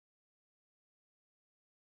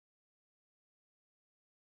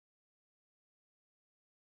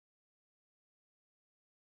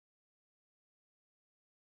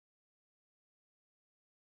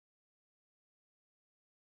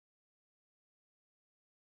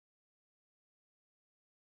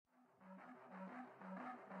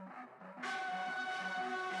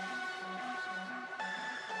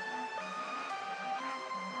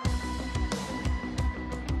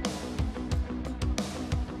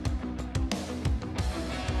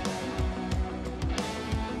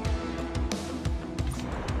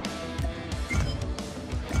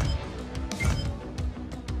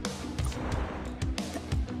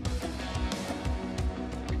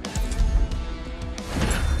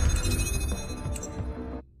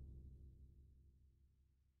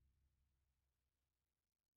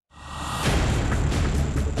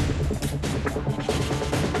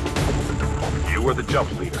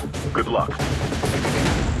bluffed.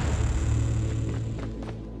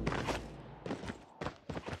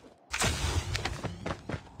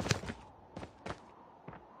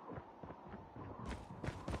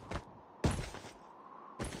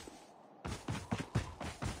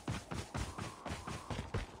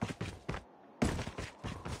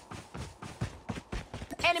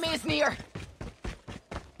 Enemy is near!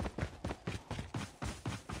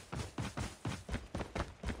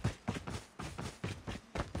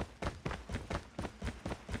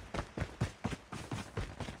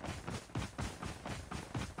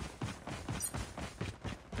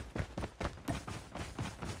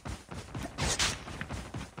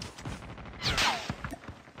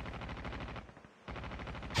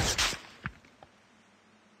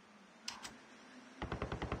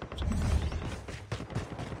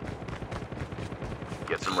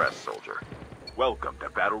 Get some rest, soldier. Welcome to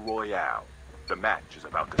Battle Royale. The match is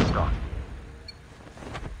about to start.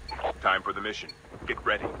 Time for the mission. Get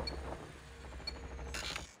ready.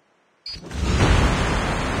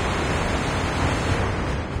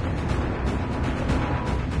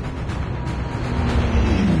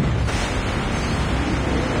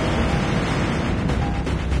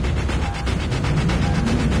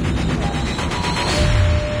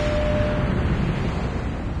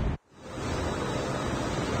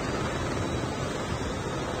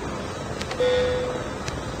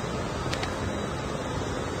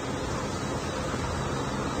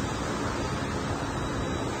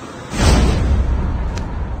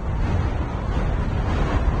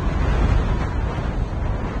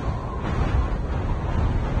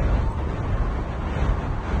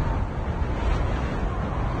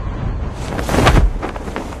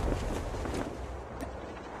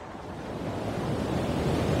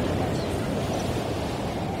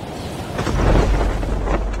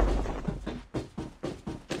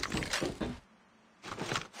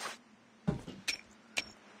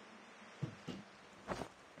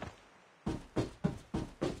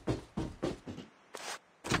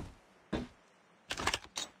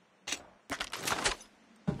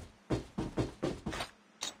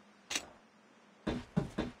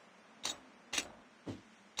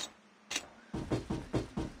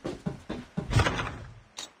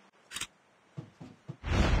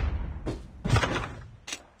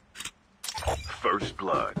 First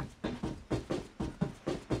blood.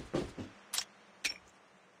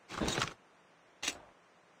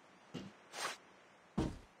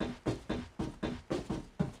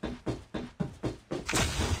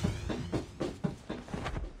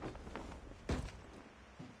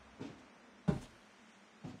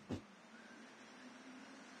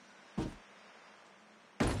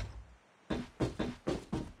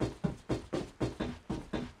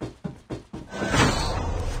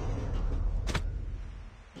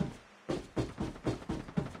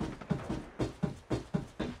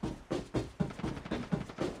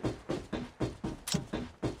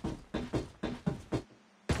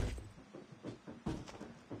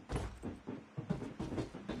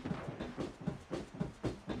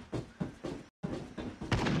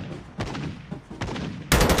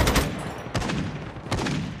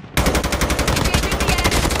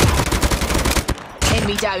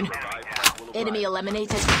 Enemy down. Enemy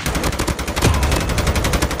eliminated.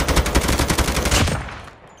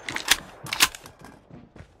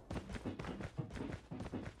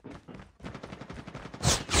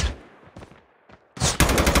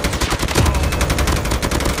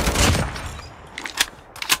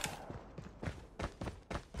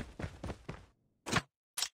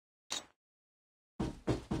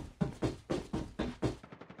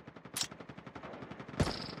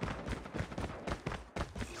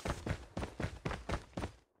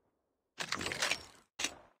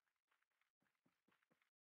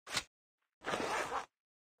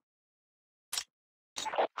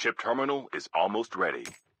 Chip terminal is almost ready.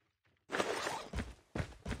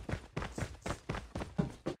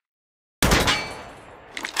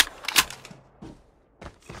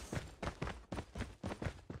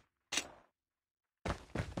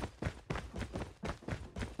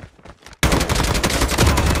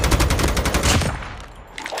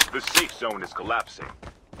 The safe zone is collapsing.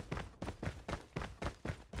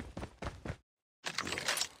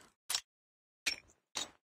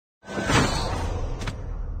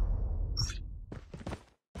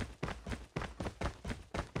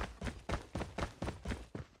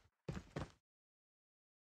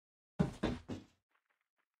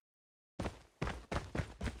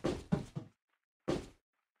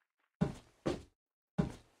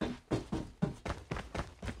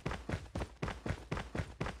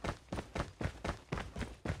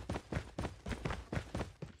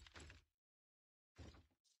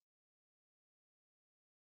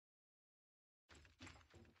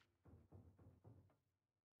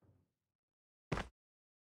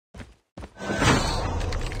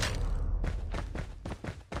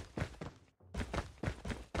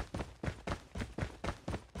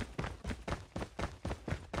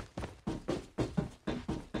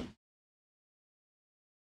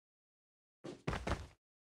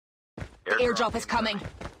 The airdrop is coming.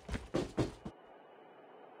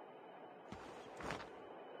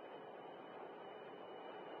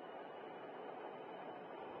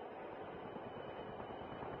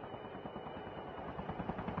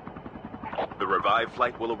 The revived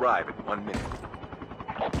flight will arrive in 1 minute.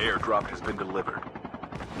 Airdrop has been delivered.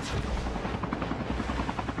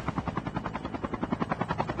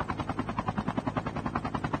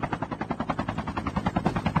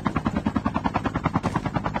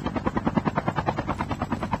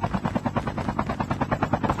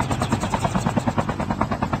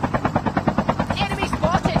 Enemy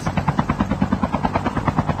spotted!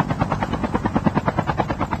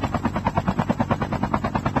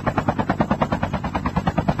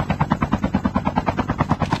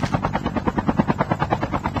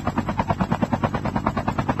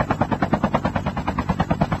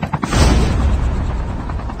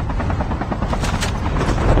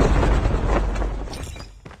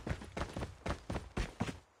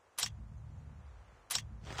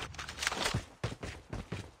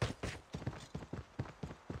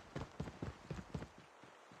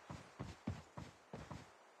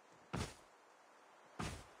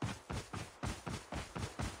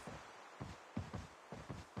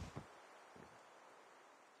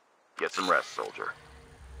 Get some rest, soldier.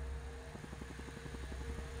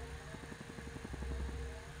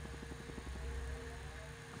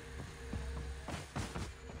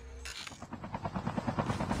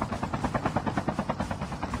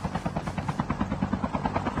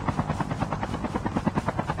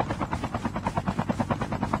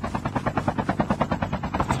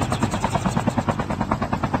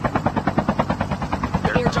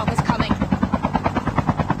 Airdrop is coming.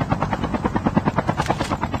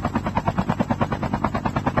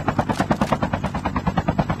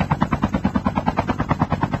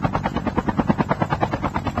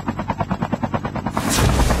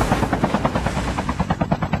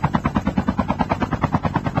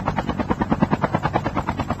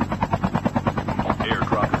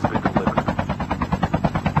 Airdrop has been delivered.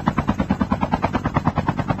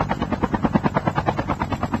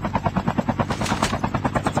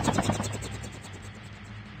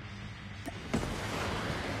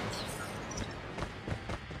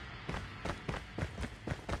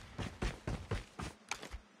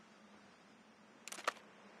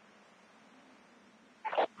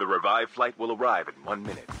 The revived flight will arrive in 1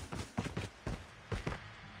 minute.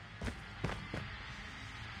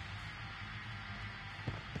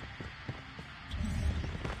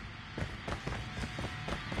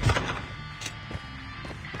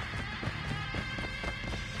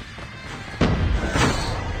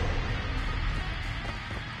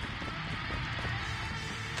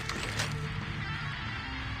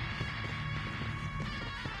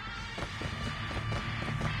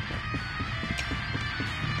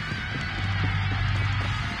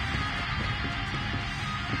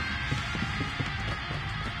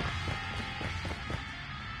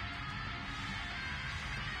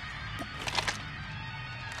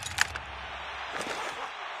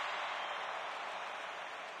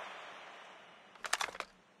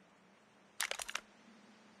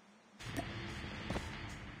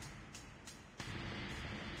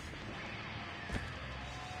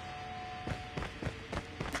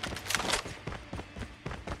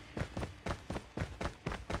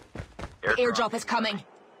 The airdrop is coming.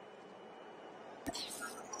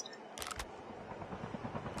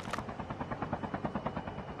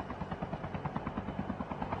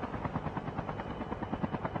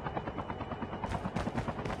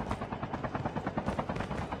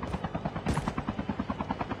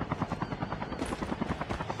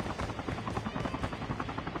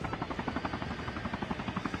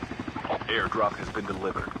 Airdrop has been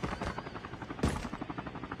delivered.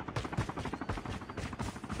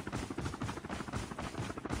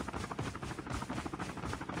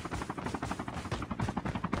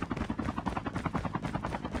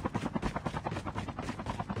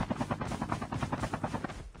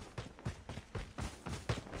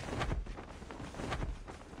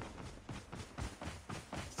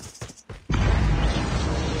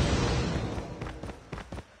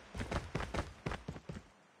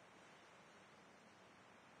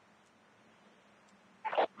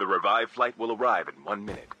 The revived flight will arrive in 1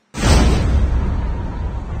 minute.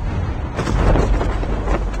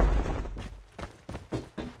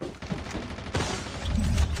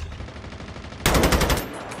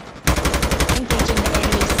 Engaging the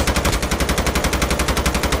enemies.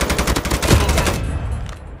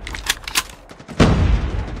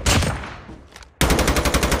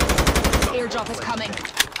 Airdrop is coming.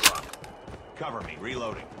 Cover me,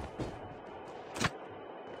 reloading.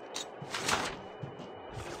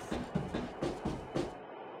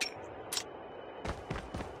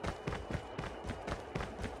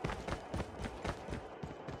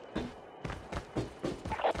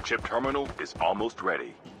 Chip terminal is almost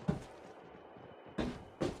ready.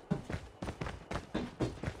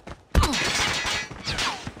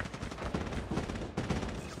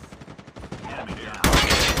 Enemy down.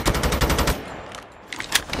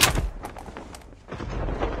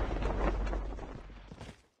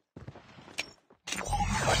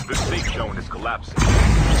 The safe zone is collapsing.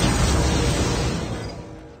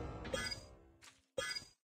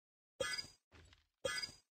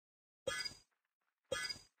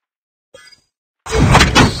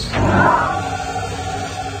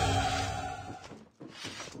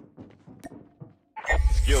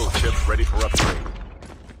 Skill chips ready for upgrade.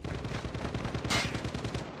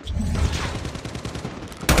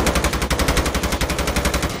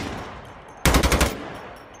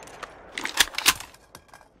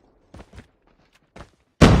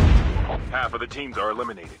 Half of the teams are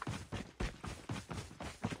eliminated.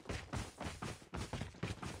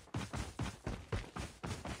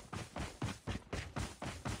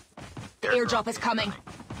 The airdrop is coming.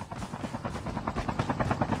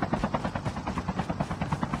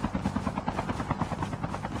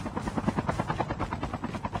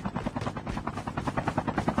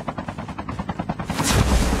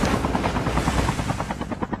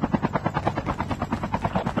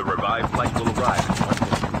 The revived flight will arrive in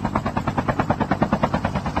 1 minute.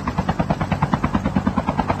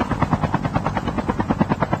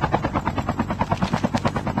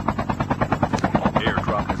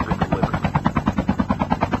 Airdrop has been delivered.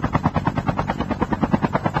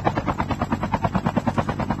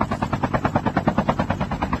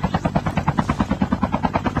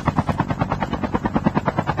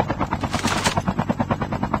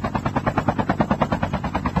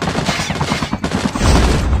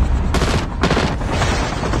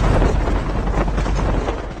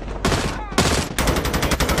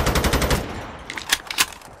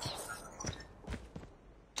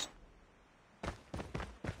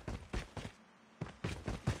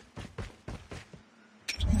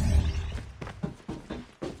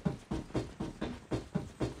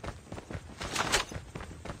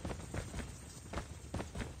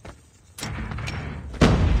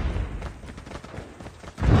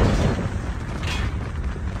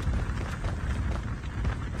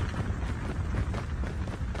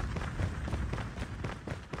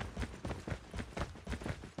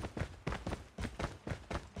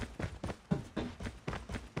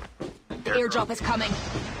 The airdrop is coming.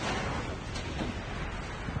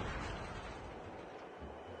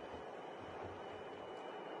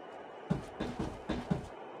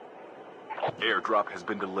 Airdrop has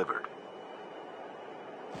been delivered.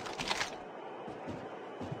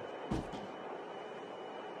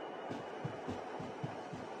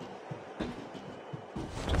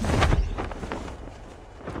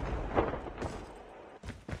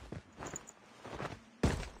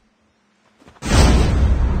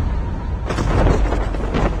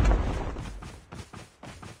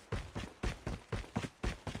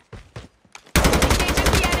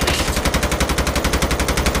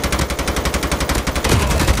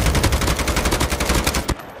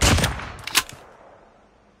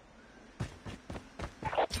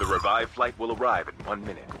 The revived flight will arrive in 1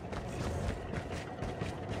 minute.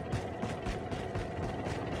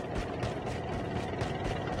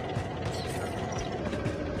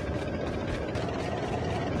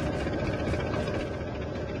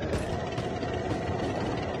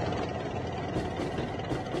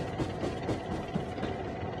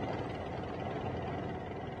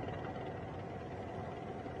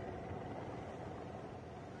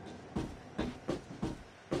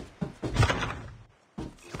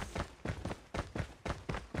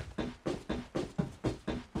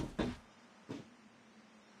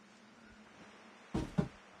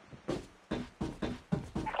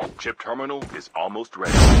 Chip terminal is almost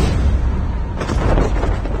ready.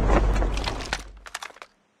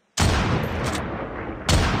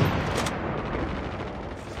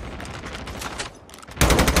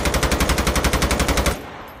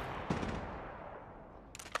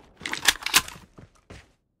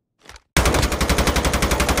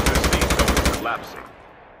 Collapsing.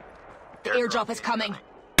 The airdrop is coming.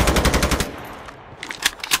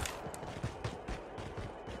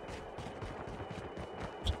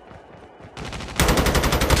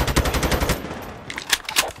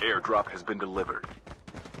 Airdrop has been delivered.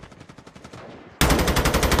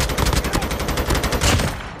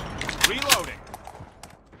 Reloading.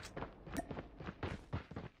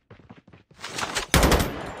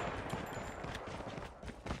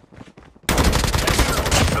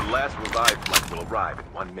 The last revived flight will arrive in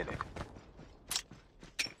 1 minute.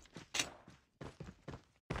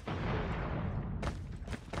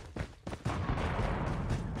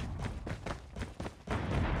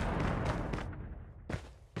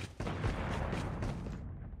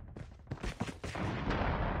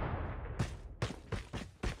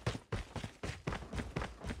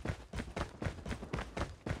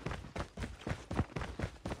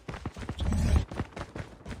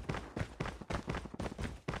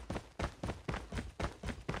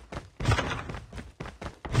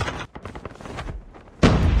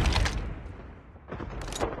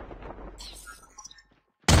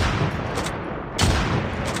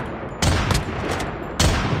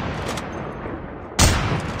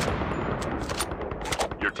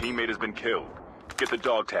 teammate has been killed. Get the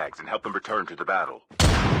dog tags and help them return to the battle.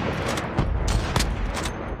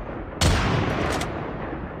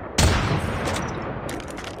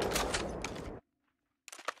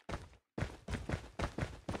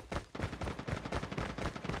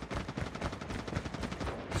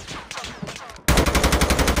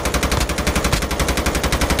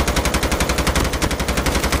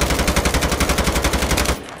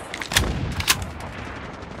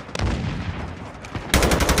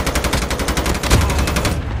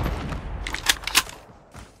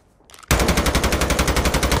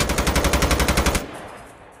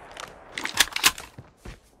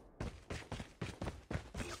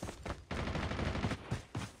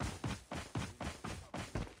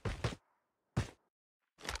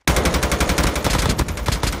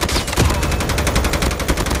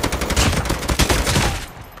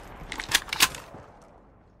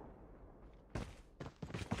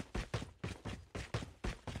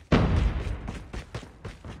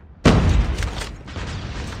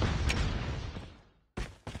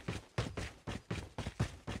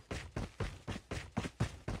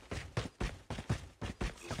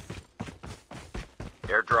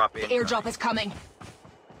 Airdrop The airdrop is coming.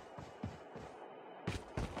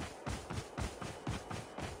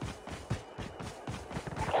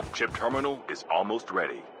 Chip terminal is almost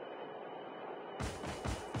ready.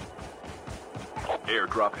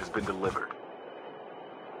 Airdrop has been delivered.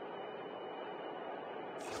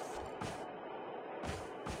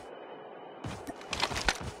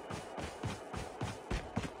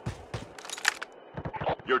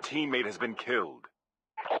 Your teammate has been killed.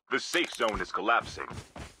 The safe zone is collapsing.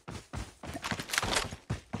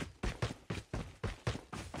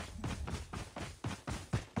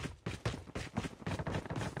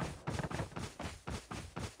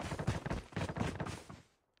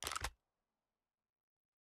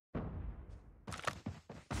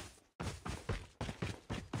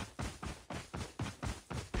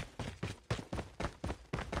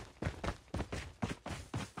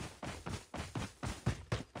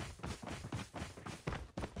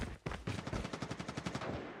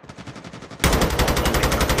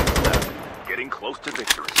 Getting close to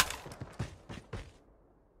victory.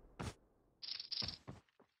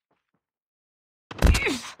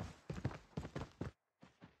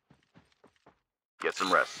 Get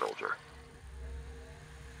some rest, soldier.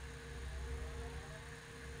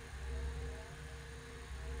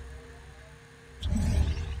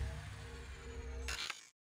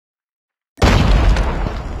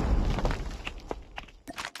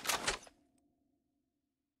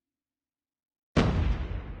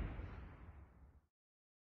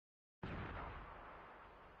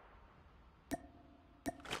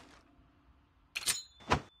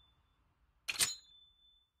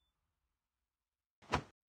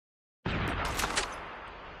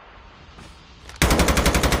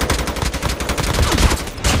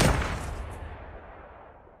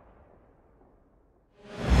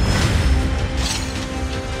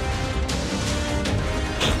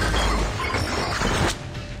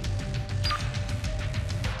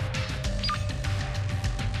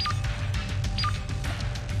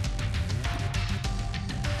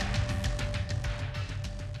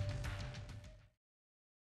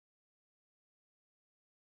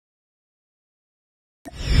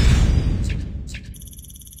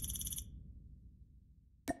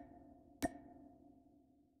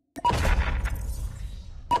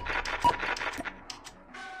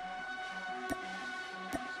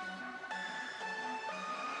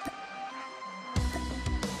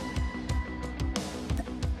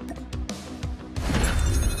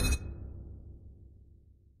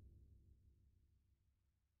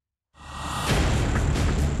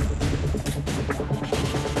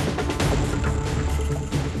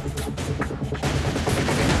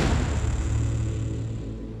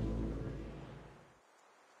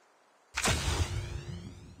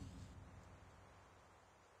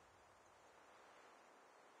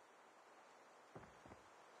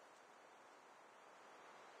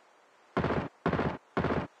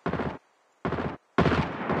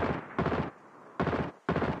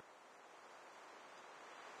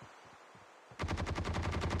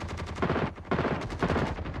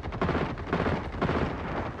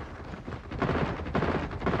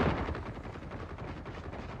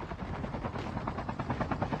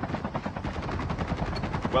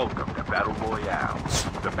 Welcome to Battle Royale.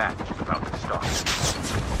 The match is about to start.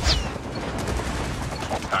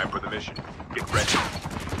 Time for the mission. Get ready.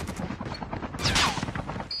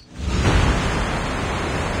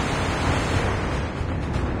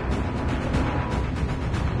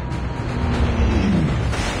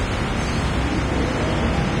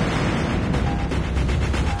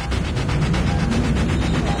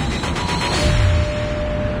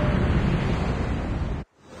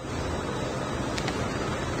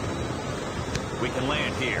 can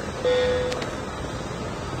land here.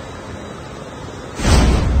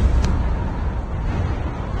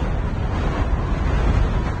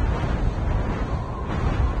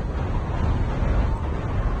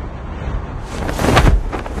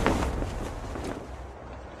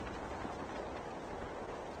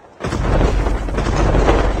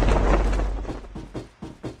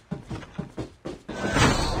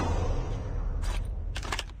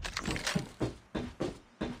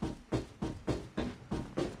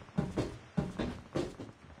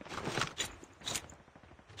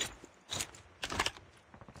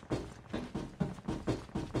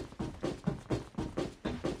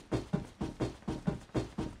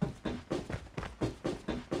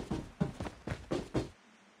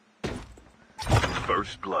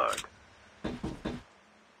 First blood.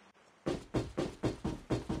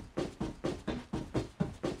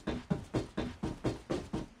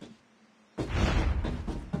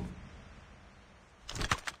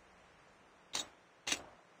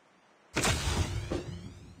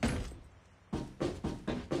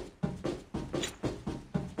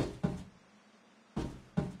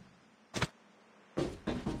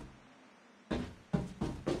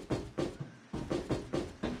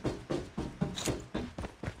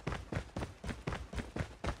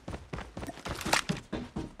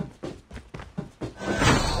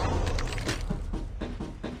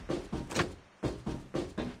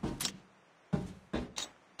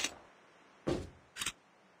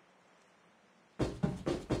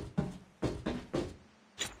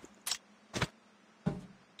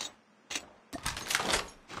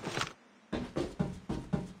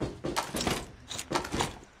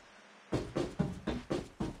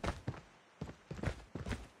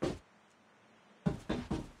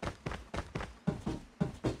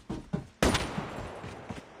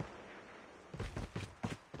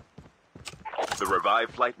 The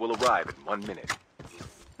revived flight will arrive in 1 minute.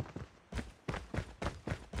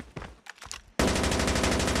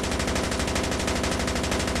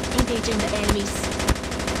 Engaging the enemies.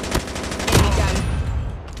 Enemy down.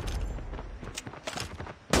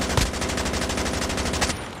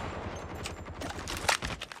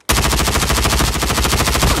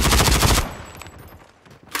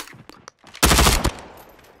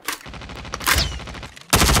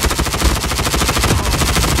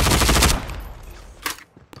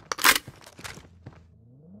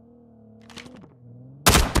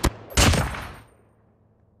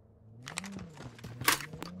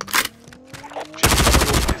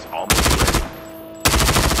 Is almost ready.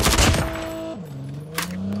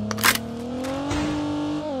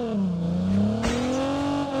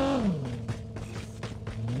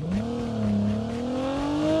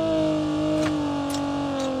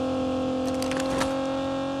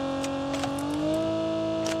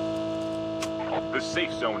 The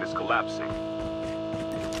safe zone is collapsing.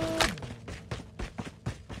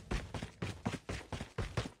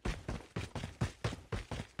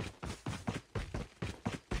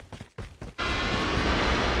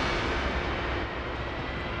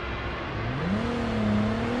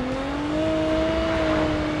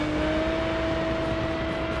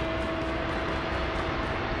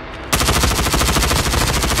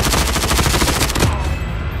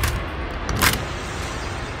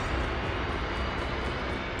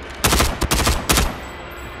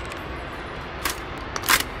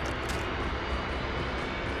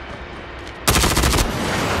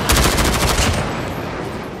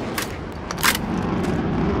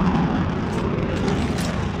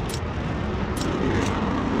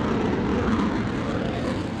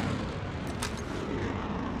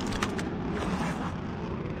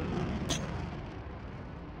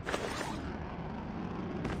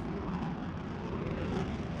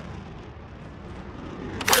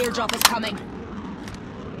 Airdrop is coming.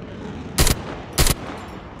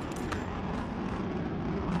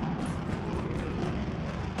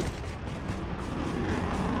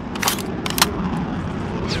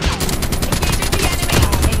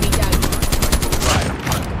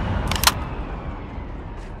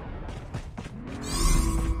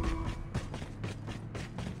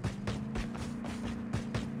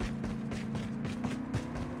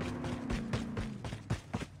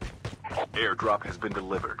 Airdrop has been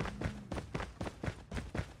delivered.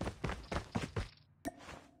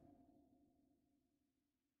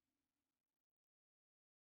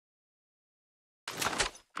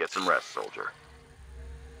 Get some rest, soldier.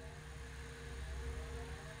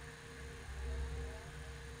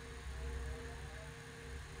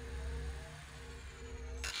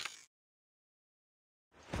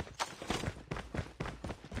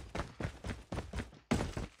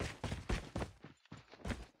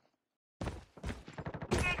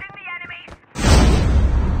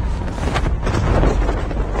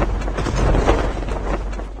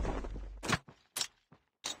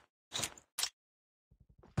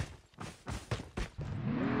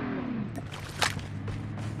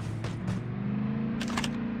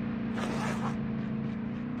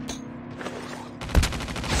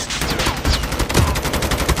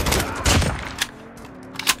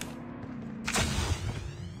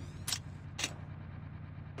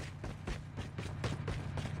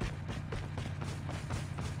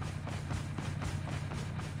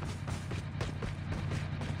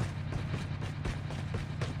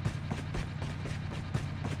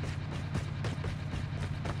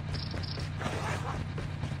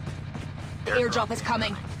 The airdrop is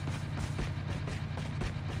coming.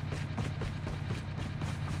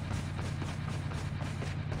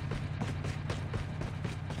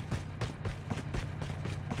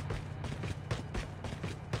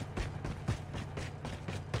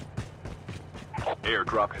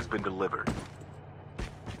 Airdrop has been delivered.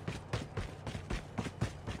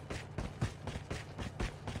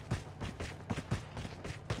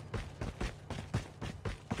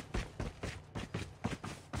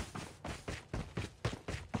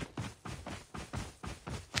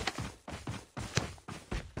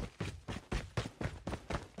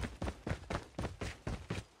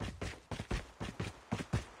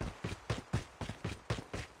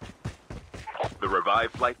 The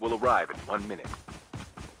revived flight will arrive in 1 minute.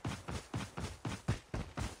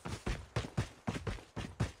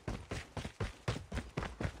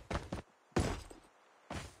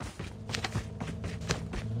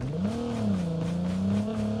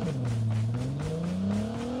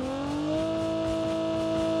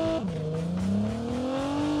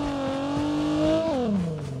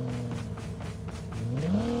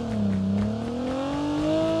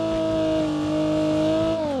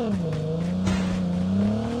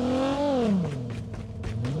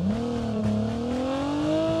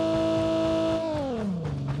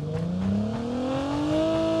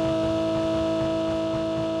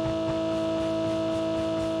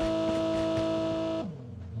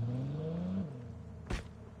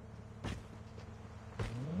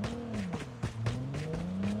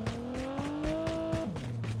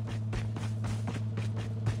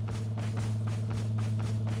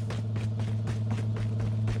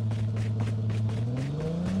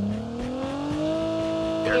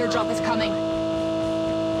 The airdrop is coming.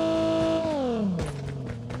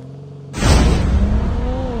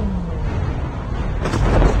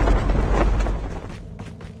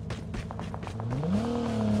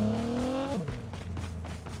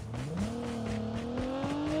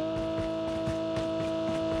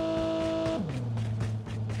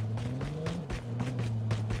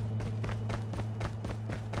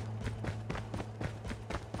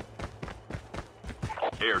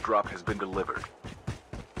 Airdrop has been delivered.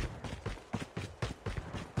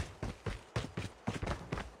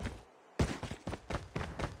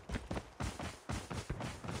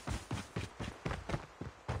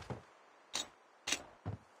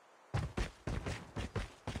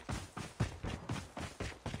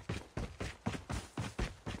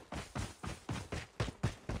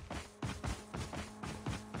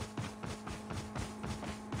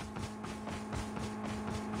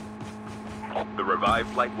 The revived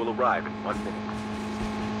flight will arrive in 1 minute.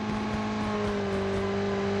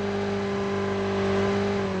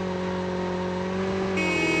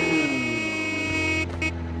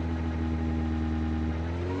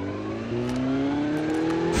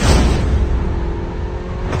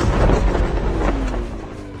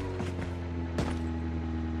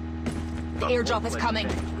 The airdrop is coming.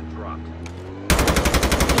 Has been dropped.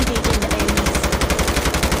 Engaging the enemies.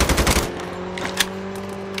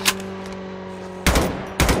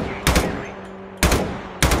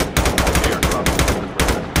 Airdrop has been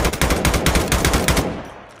delivered.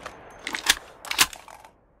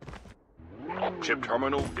 Chip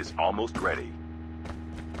terminal is almost ready.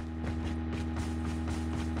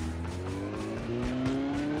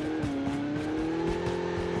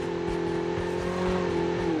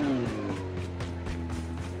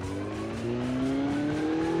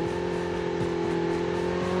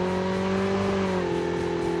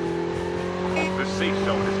 The safe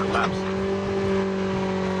zone is collapsing.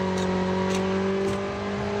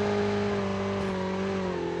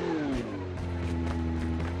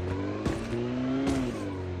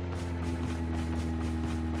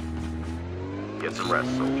 Get some rest,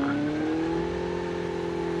 soldier.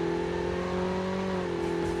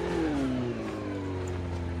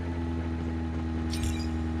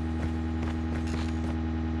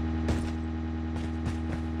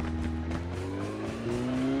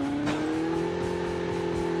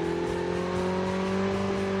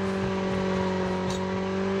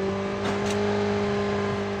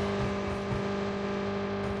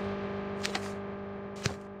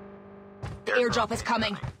 The airdrop is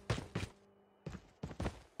coming.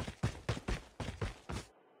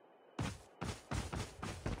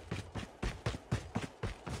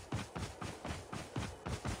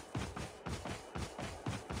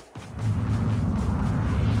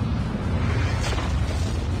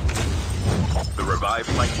 The revived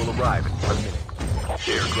flight will arrive in 1 minute.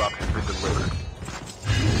 Airdrop has been delivered.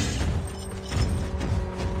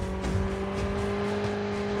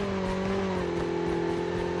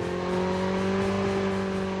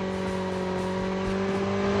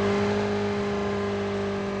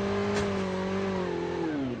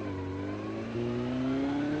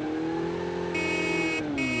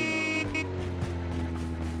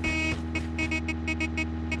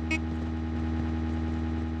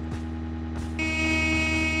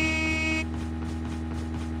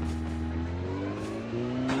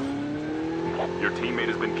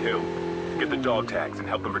 killed. Get the dog tags and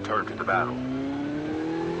help them return to the battle.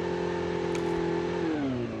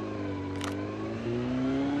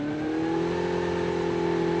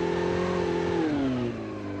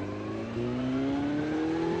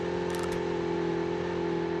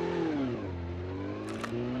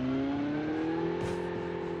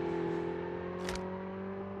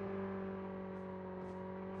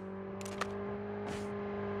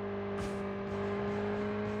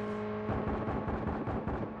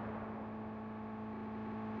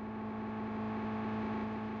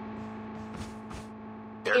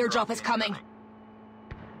 The airdrop is coming.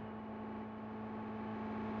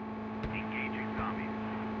 Engaging zombies.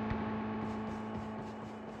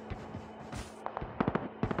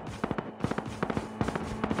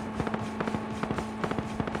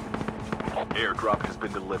 Airdrop has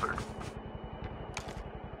been delivered.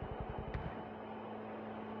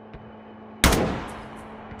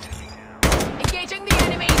 Engaging the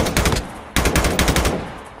enemy.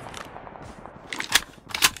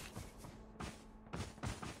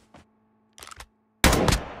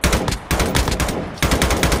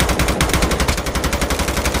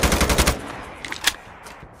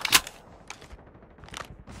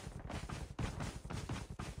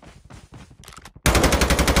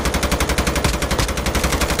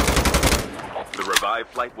 The revived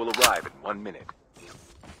flight will arrive in 1 minute.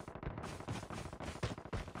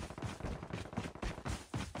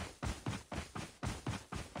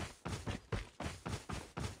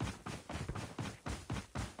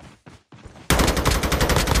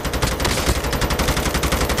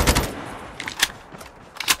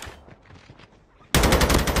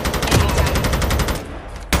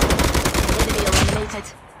 Enemy eliminated.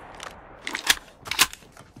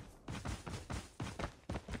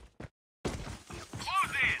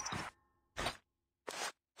 Close in!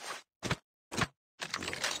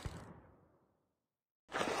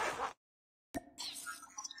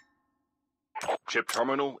 Chip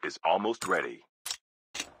terminal is almost ready.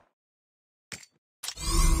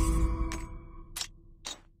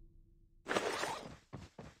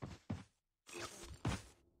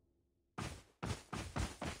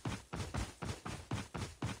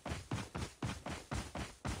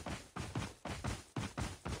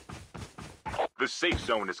 The safe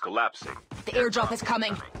zone is collapsing. The airdrop is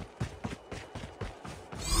coming.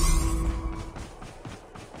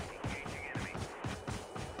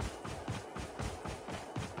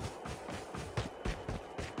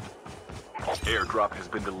 Airdrop has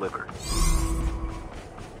been delivered.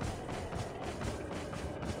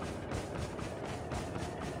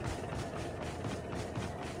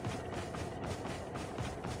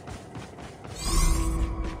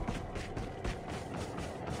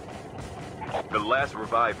 The last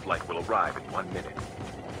revived flight will arrive in 1 minute.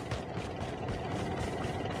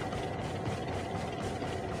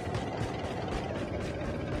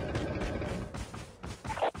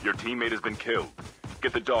 Your teammate has been killed.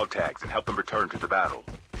 Get the dog tags and help them return to the battle.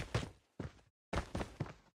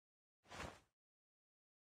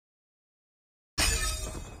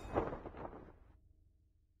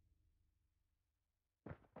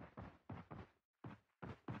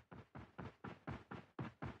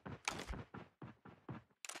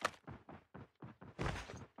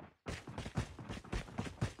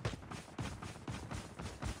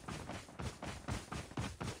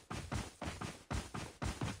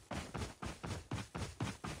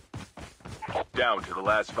 Down to the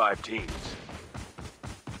last 5 teams.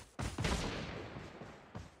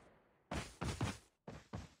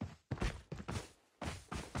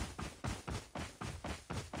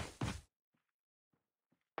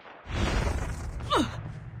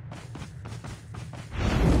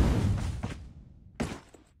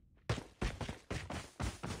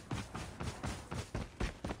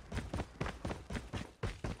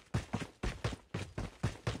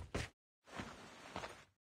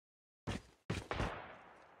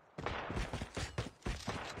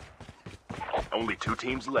 Only 2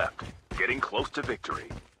 teams left, getting close to victory.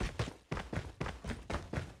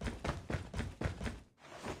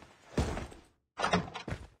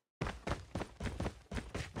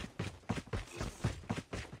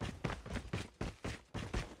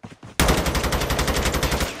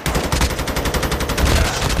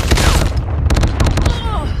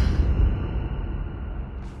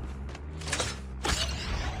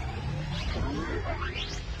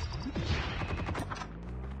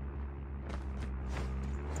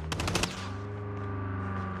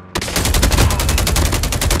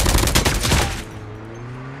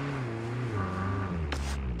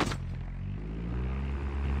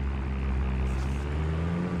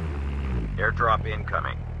 Airdrop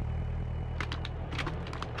incoming.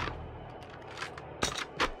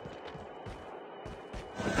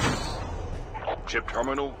 Chip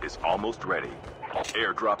terminal is almost ready.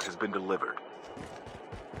 Airdrop has been delivered.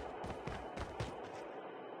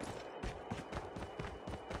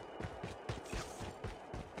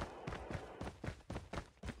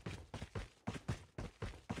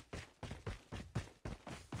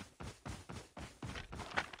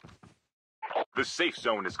 The safe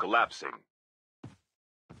zone is collapsing.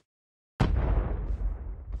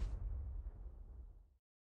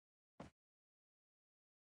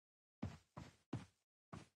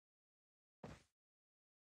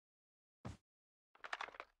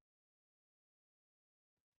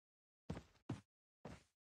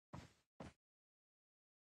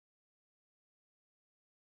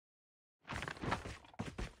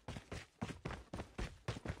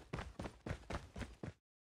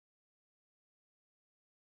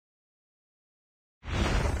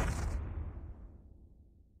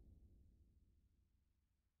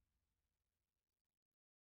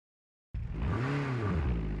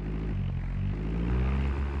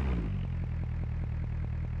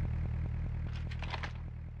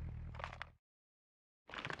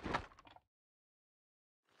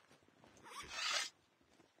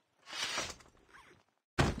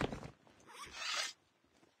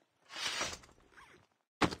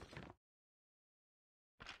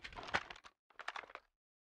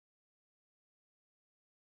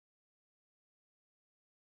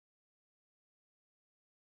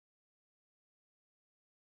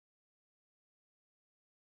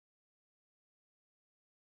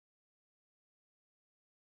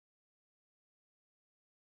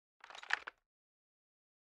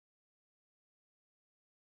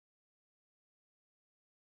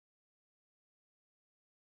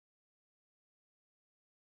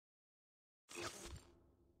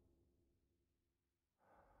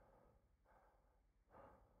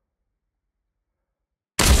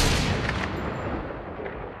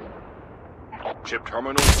 Chip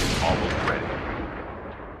terminal is almost ready.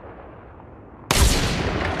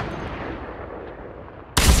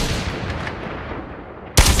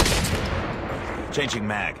 Changing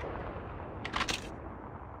mag.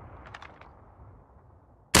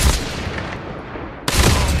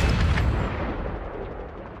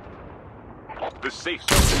 The safe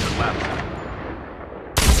zone is collapsing.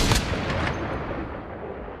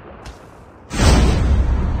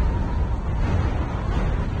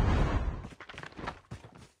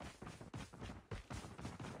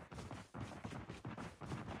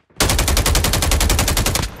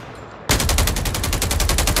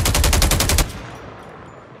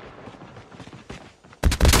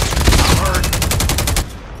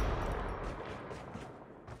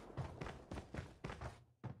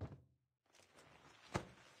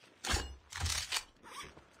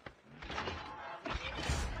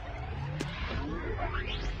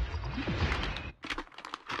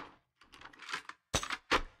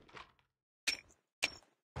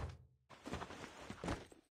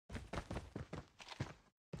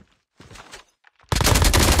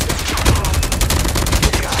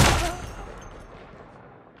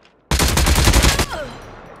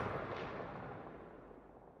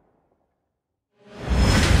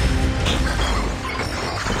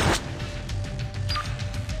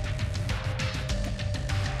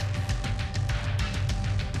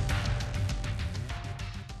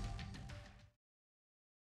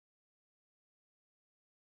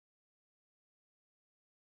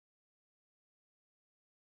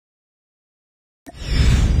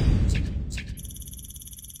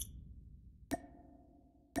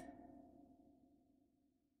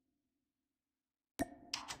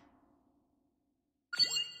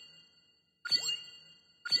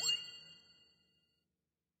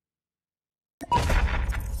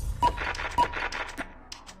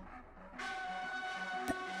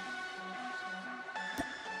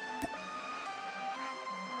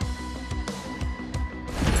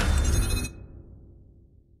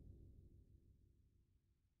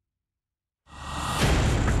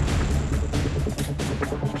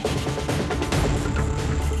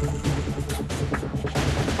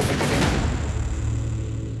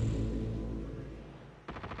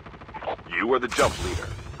 You are the jump leader.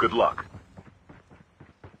 Good luck.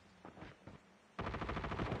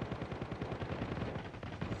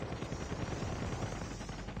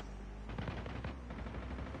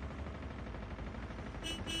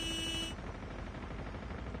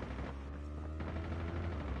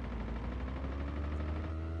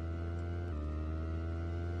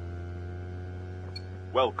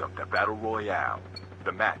 Welcome to Battle Royale.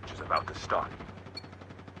 The match is about to start.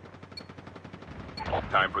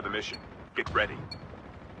 Time for the mission. Get ready.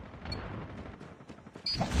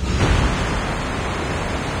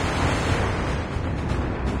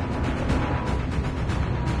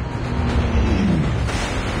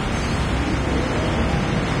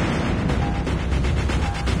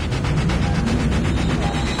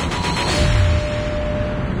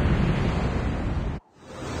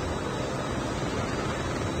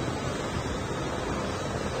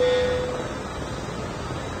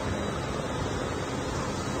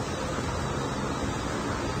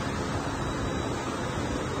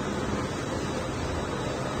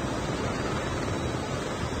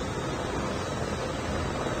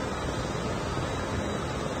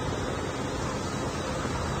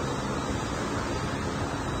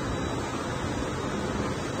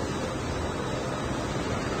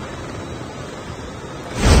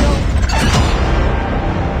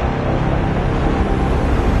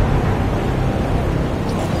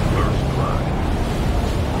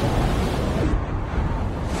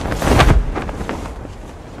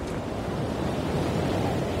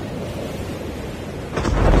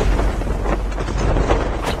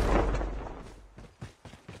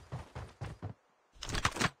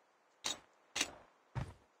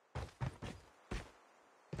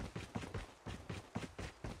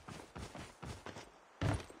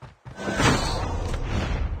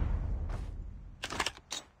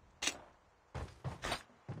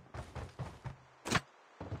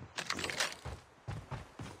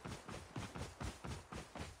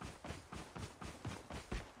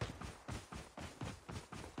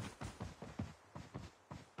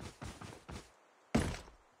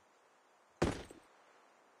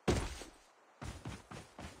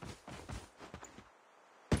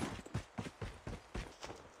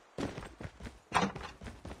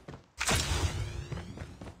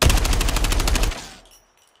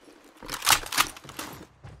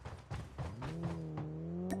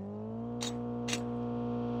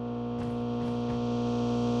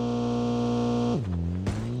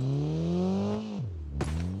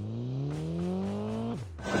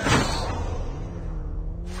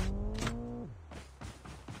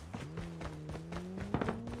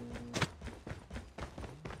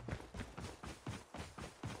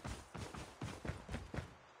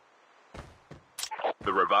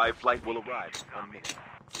 The revived flight will arrive in 1 minute.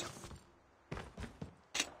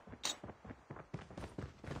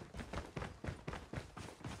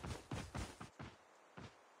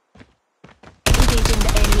 Engaging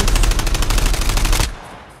the enemy.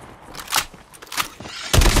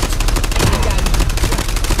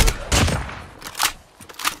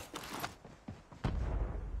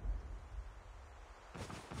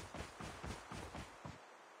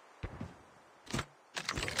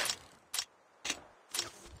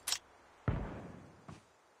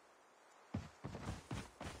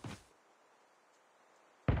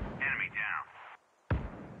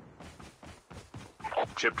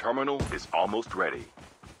 Chip terminal is almost ready.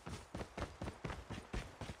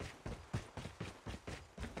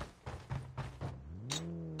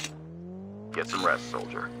 Get some rest,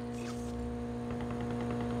 soldier.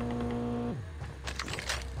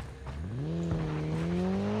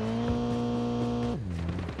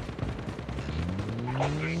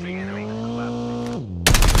 There's the enemy collapsing.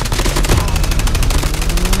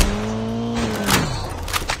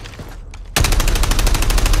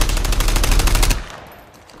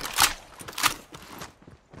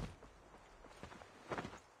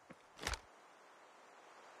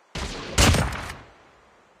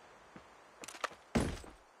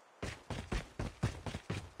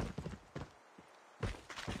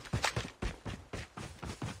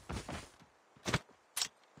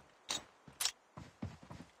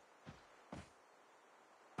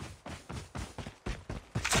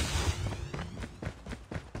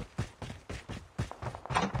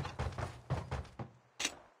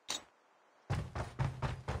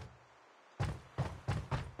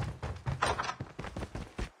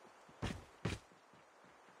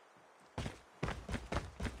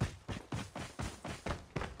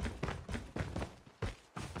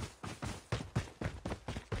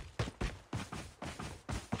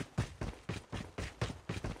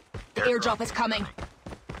 The airdrop is coming.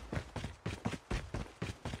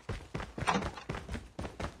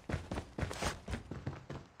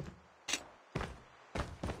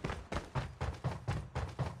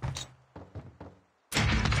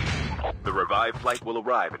 The revived flight will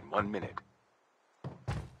arrive in 1 minute.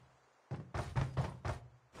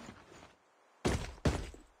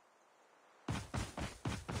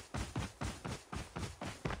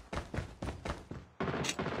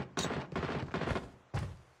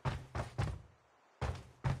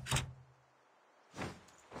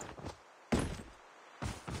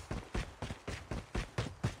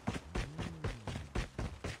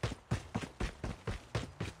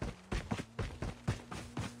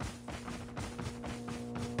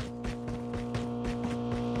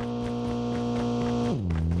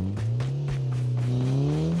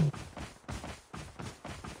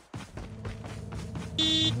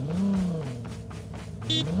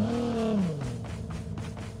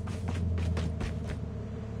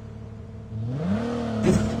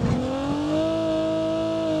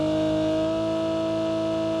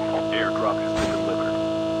 Airdrop has been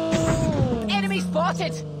delivered. Enemy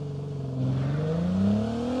spotted!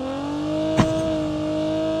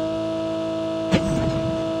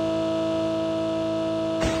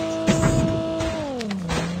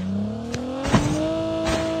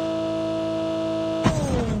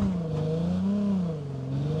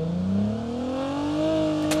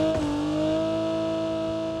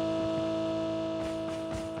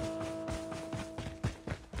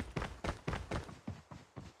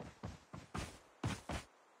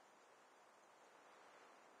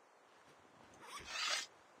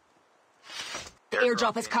 The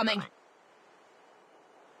airdrop is coming.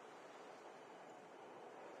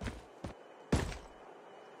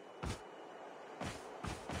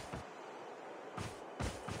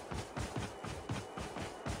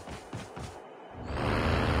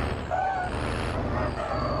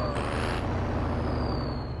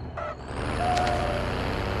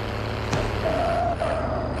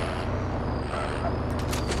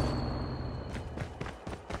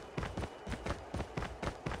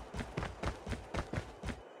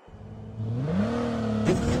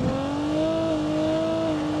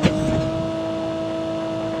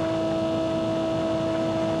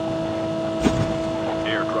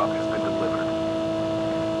 Airdrop has been delivered.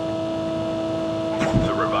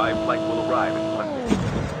 The revived flight will arrive in 1 minute.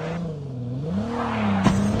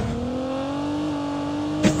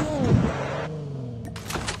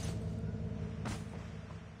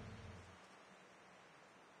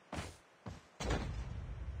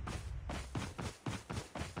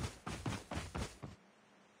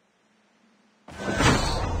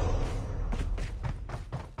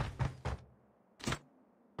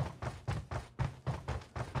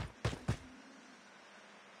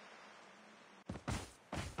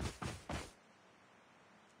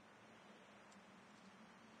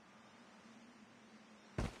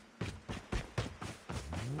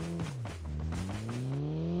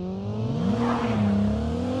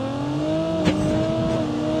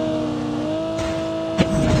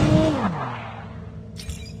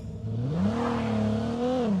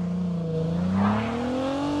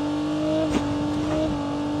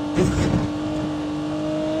 The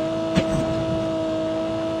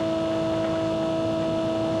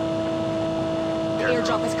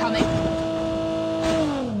airdrop is coming.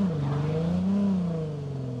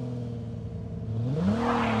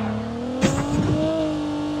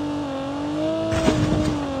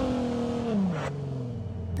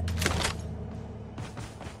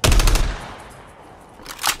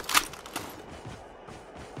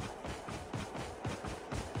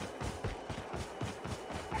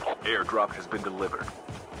 Airdrop has been delivered.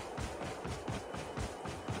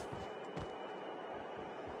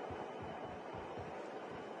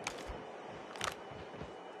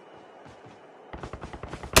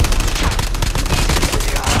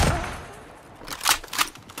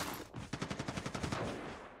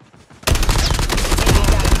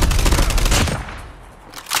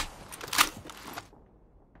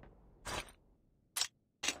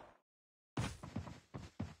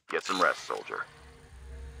 Get some rest, soldier.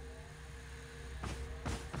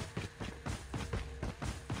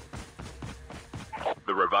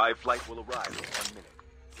 The revived flight will arrive in 1 minute.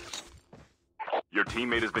 Your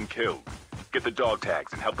teammate has been killed. Get the dog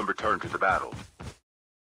tags and help them return to the battle.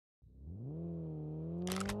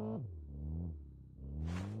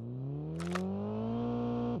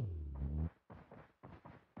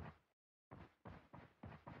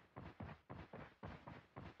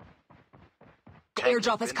 The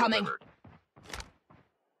airdrop is coming. Delivered.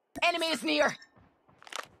 Enemy is near.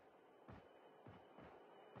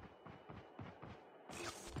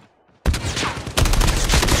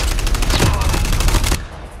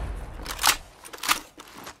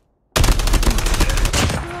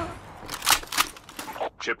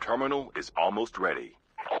 Chip terminal is almost ready.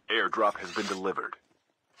 Airdrop has been delivered.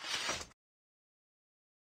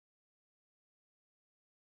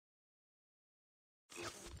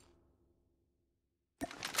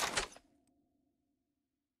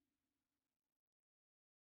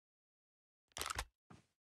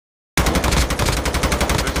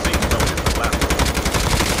 The safe zone is collapsing.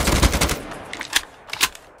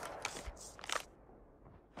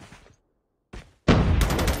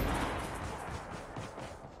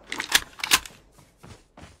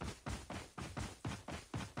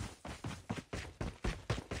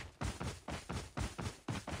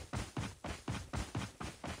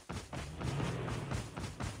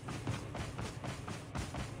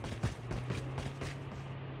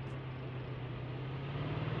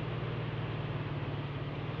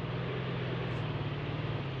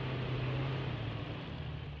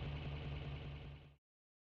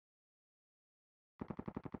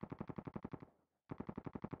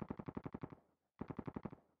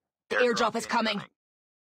 The airdrop is coming.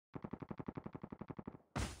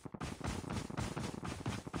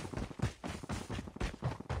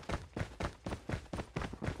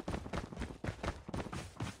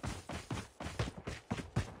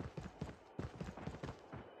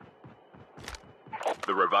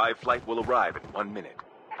 The revived flight will arrive in 1 minute.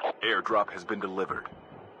 Airdrop has been delivered.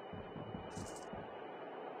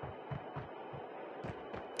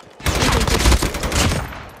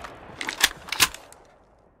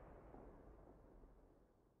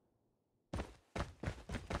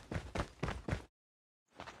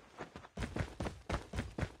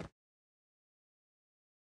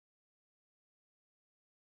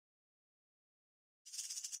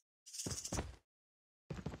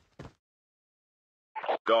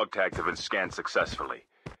 Dog tags have been scanned successfully.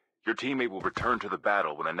 Your teammate will return to the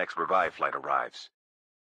battle when the next revive flight arrives.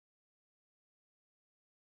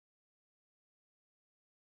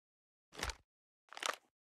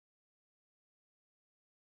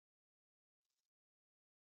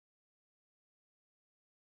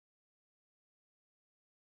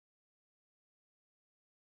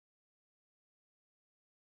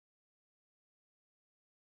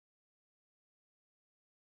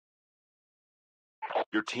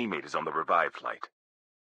 Your teammate is on the revive flight.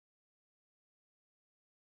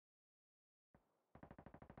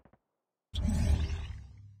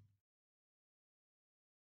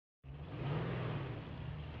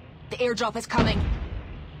 The airdrop is coming.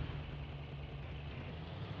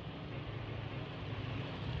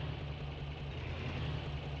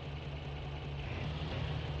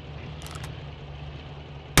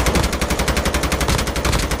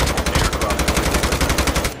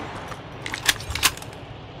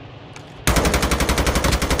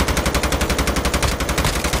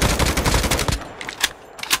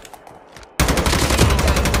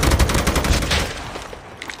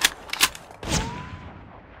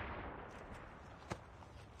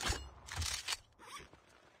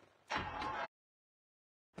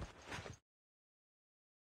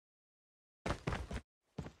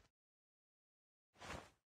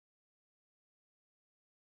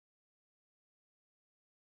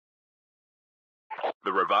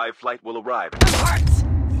 The revived flight will arrive. Hearts!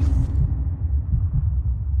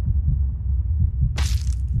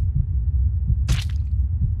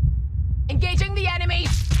 Engaging the enemy!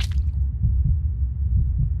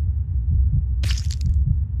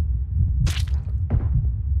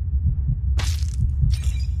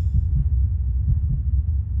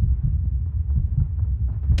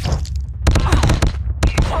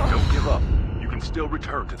 Don't give up. You can still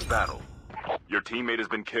return to the battle. Your teammate has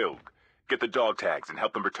been killed. Get the dog tags and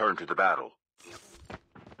help them return to the battle.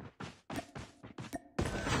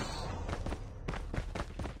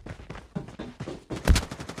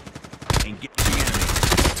 Engage the enemy.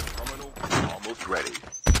 Terminal is almost ready.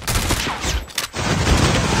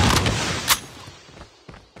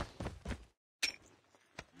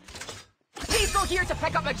 Please go here to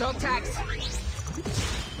pick up my dog tags.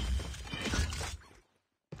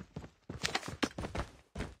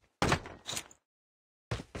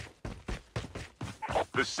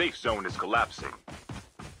 The safe zone is collapsing.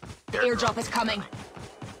 The airdrop is coming.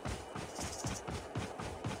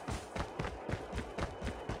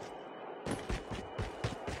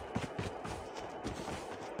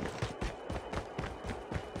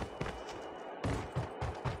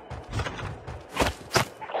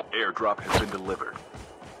 Airdrop has been delivered.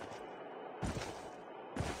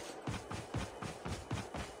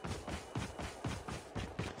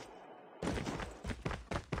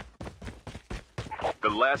 The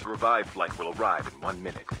last revived flight will arrive in 1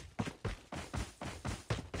 minute.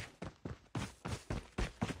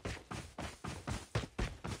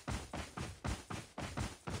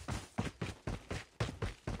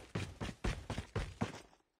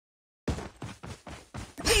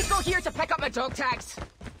 Please go here to pick up my dog tags.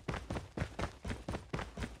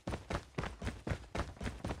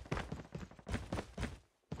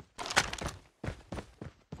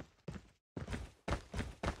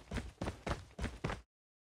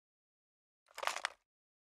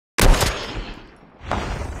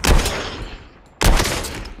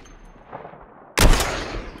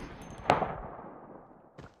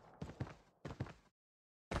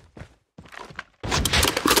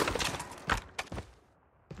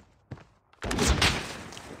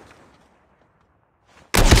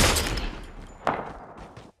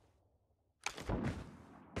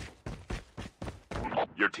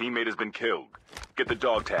 Your teammate has been killed. Get the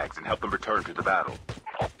dog tags and help them return to the battle.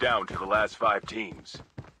 Down to the last 5 teams.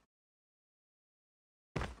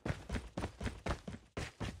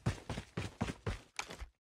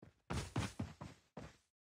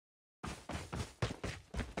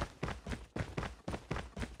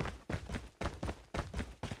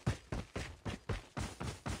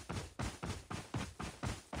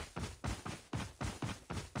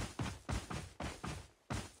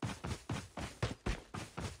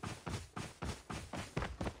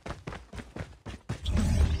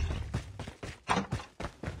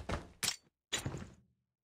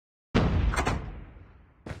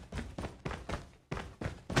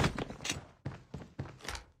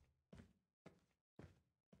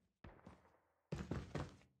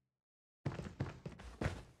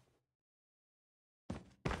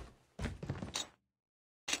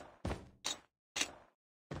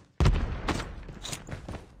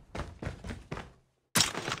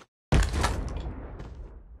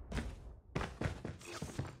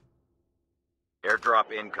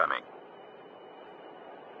 Airdrop incoming.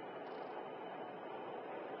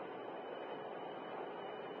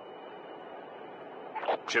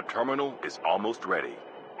 Chip terminal is almost ready.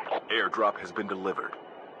 Airdrop has been delivered.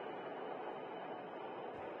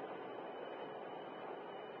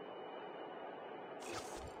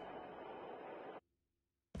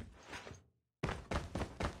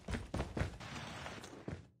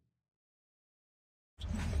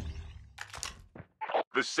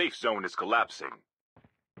 The safe zone is collapsing.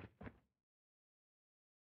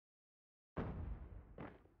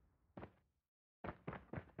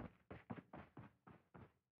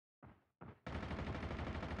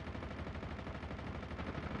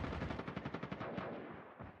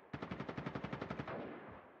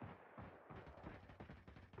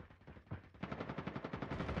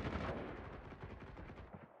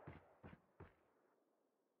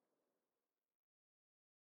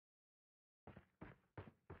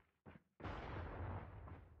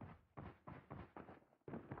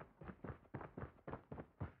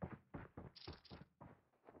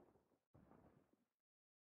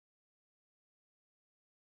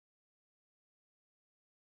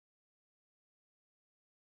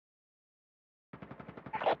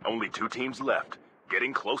 Only 2 teams left,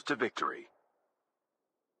 getting close to victory.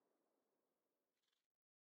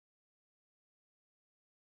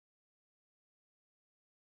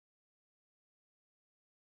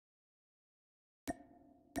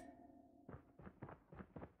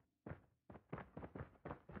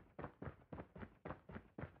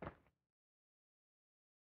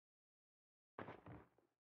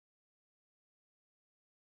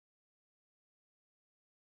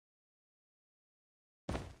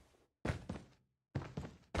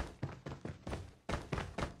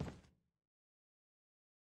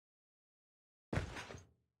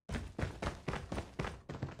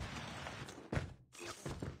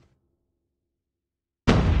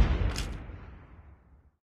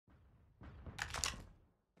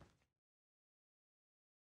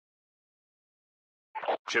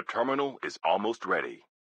 Chip terminal is almost ready.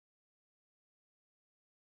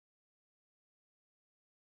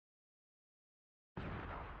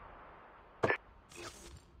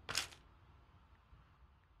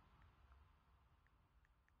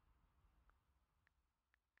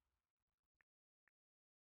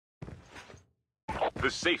 The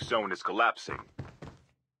safe zone is collapsing.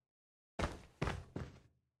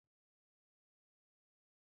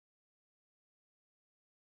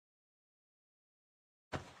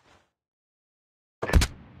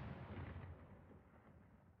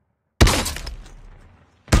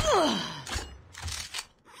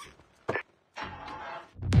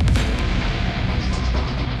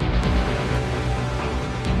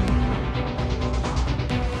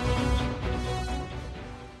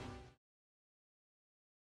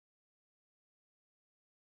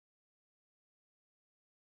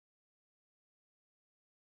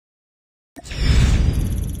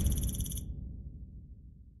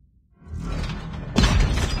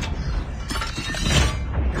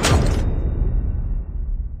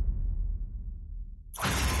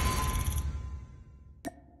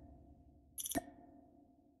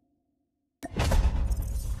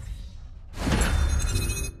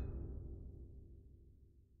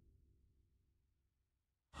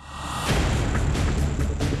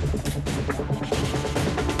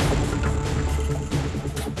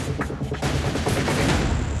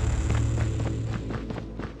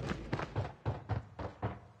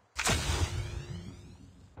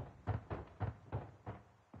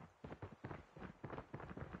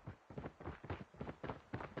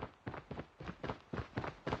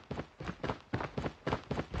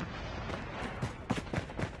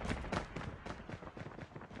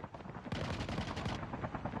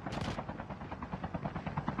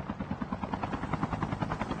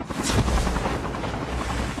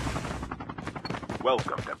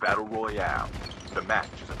 Welcome to Battle Royale. The match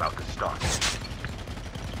is about to start.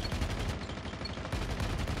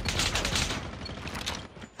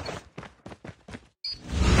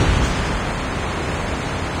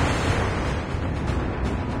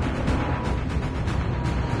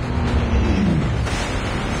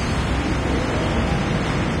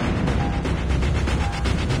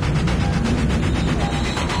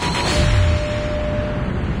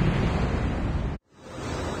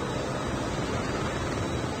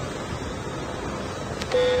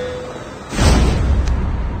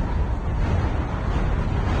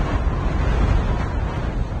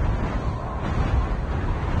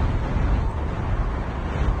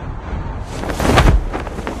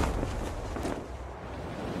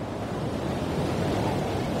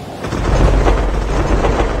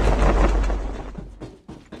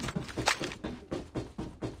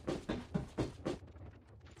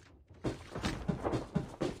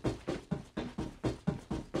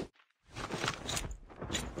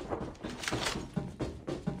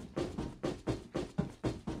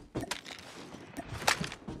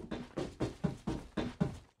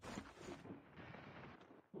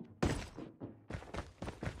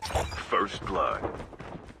 First blood.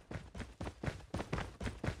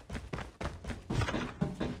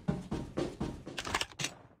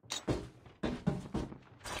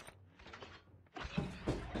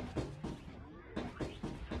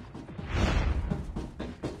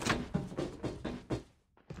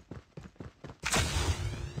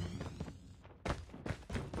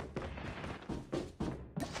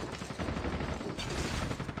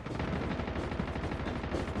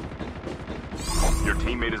 Your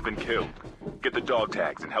teammate has been killed. Get the dog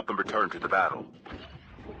tags and help them return to the battle.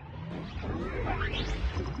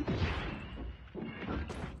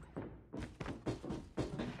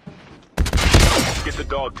 Get the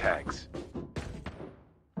dog tags.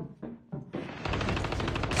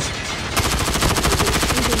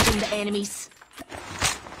 Engaging the enemies.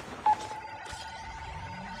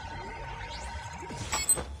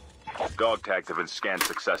 Dog tags have been scanned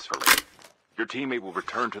successfully. Your teammate will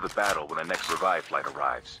return to the battle when the next revive flight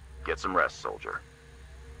arrives. Get some rest, soldier.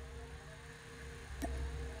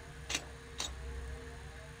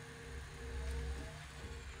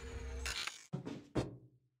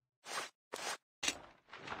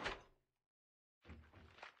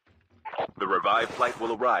 The revive flight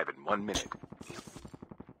will arrive in 1 minute.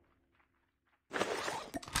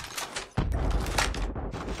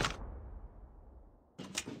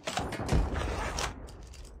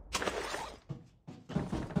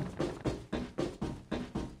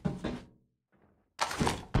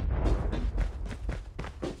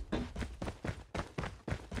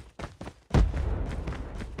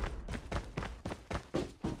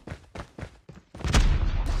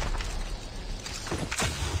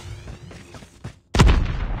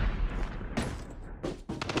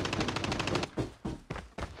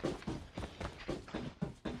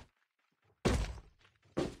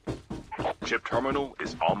 chip terminal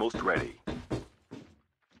is almost ready.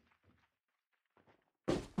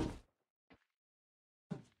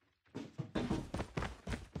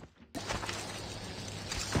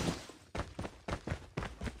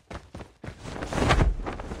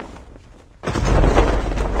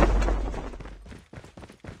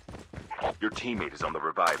 Your teammate is on the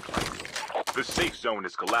revive flight. The safe zone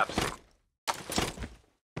is collapsing.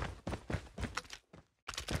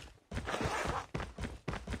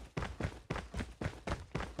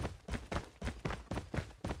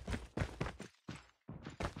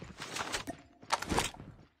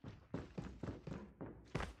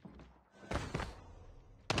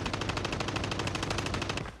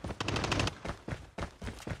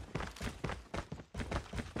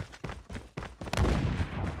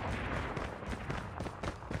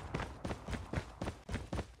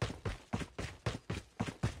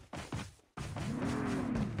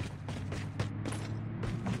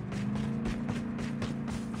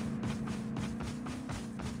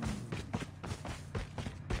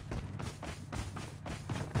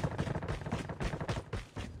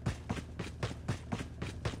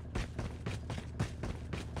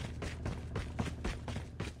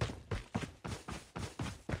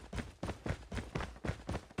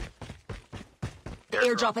 The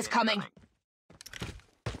airdrop is coming.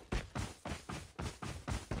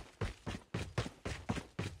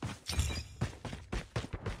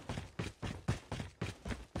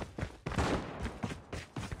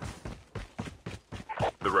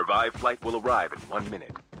 The revive flight will arrive in 1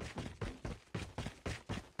 minute.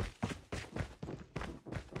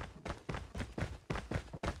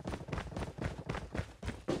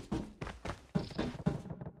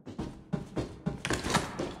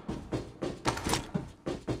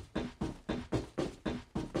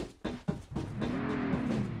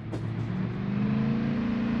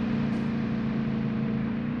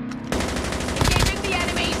 Engaging the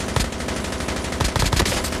enemies!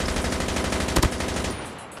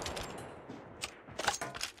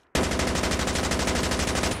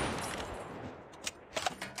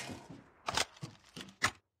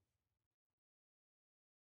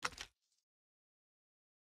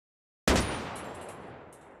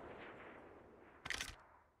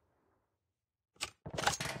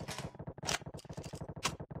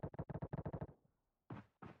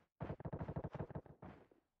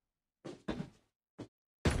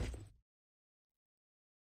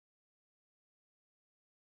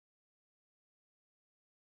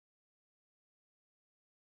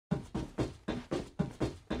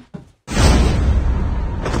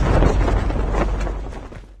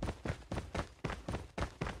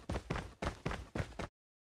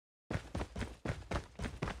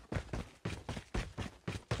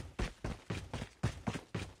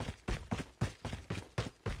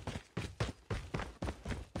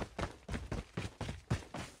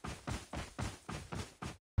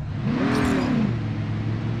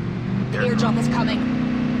 The airdrop is coming.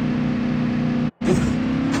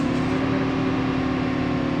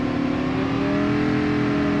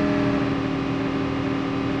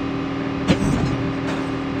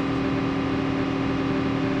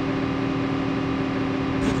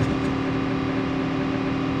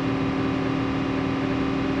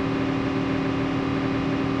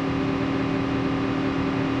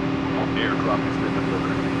 Airdrop has been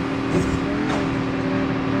delivered.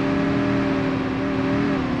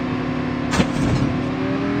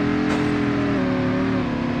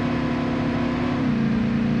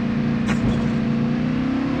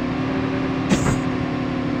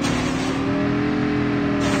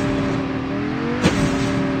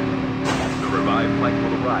 The revived flight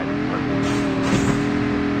will arrive in 1 minute.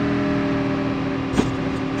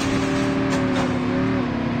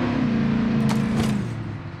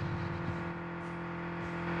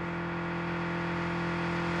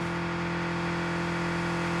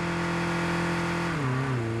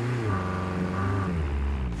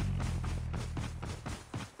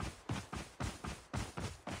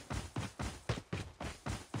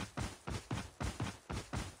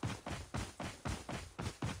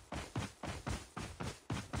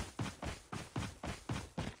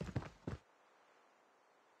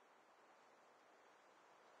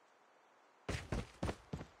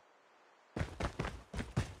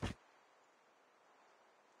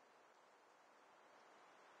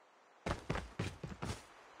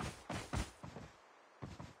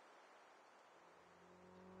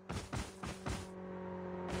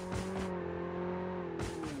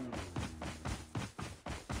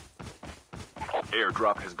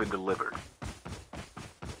 Airdrop has been delivered.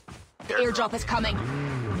 The airdrop is coming.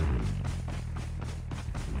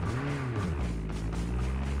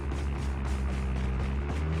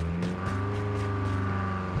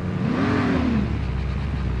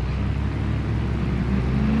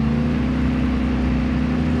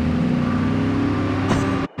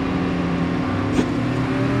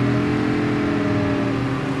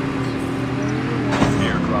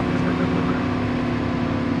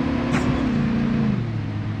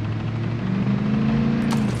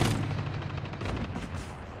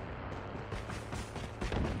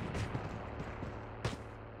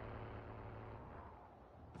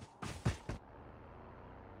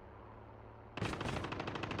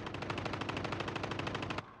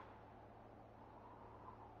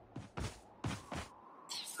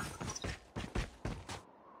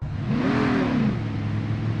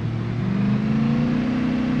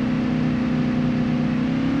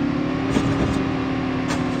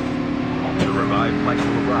 revived flight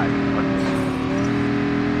will arrive in 1 minute.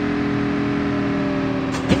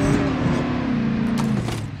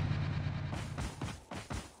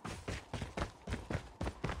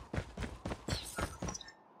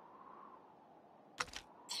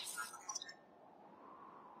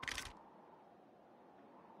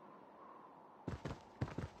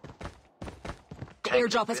 The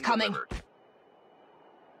airdrop is coming. Delivered.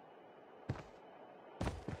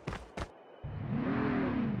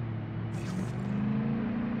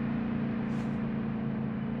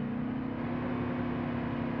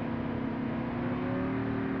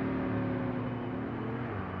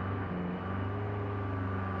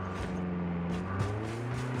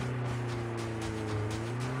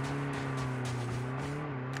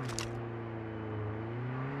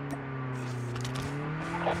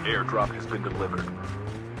 Airdrop has been delivered.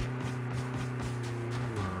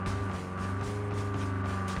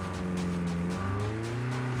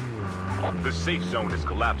 The safe zone is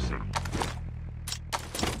collapsing.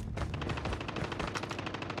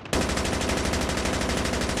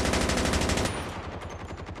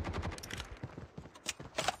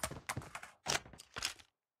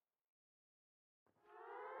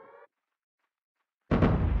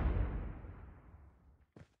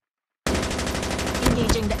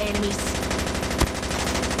 Engaging the enemies.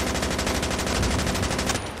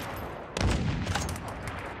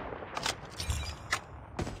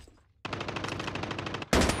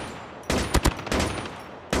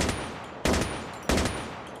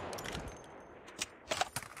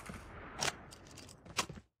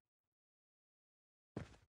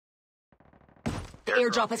 The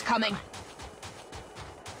airdrop is coming.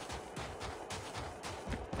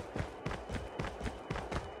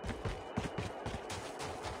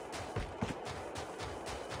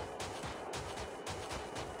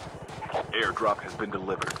 Airdrop has been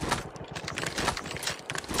delivered.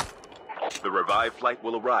 The revived flight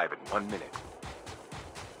will arrive in 1 minute.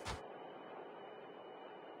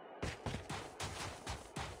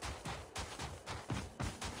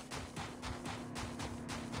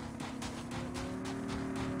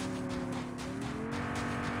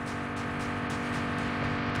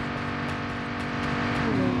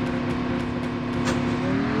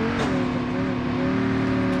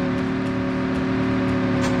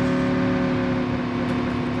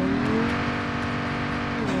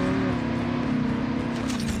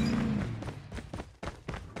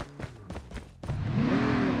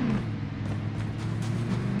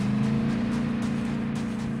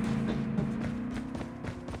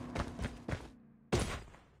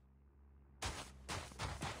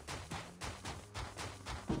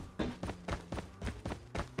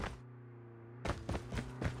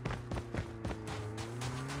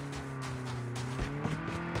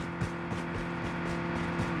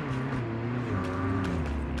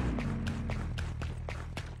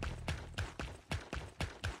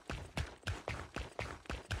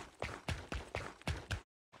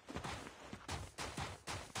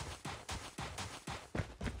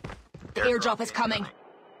 The airdrop is coming.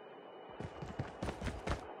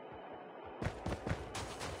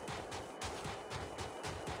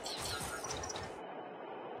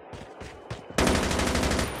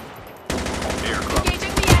 Airdrop.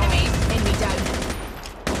 Engaging the enemies. Enemy down.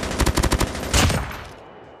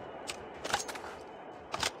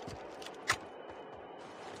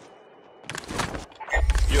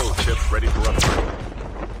 Skill chip ready for upgrade.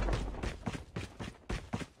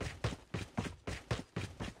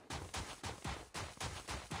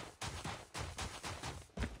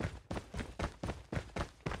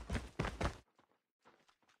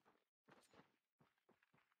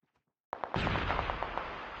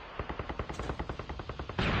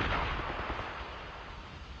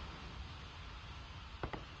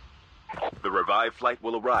 The revived flight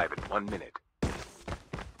will arrive in 1 minute.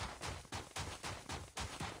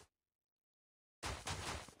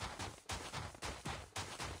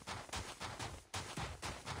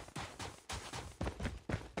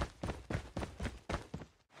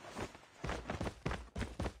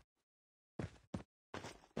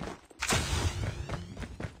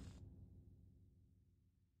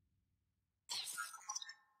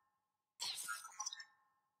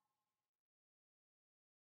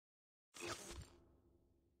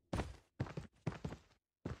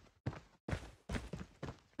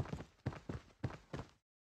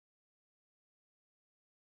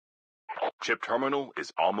 Chip terminal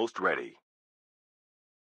is almost ready.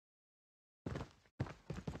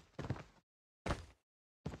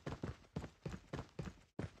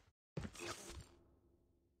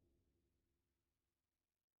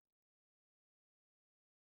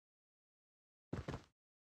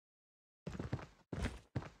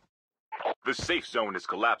 The safe zone is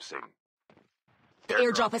collapsing. The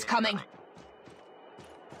airdrop is coming.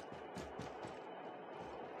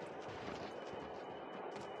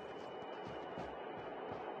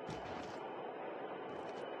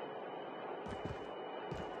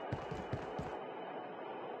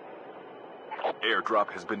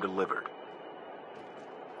 Airdrop has been delivered.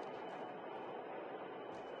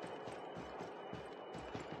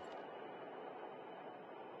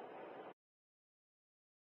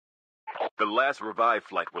 The last revive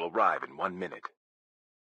flight will arrive in 1 minute.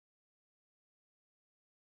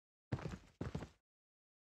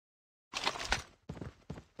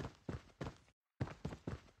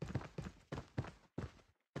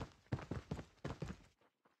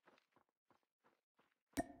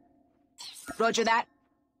 Roger that.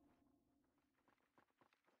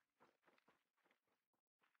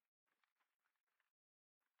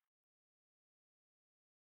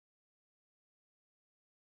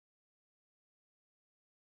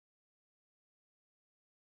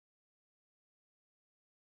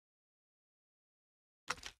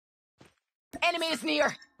 Enemy is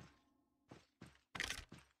near.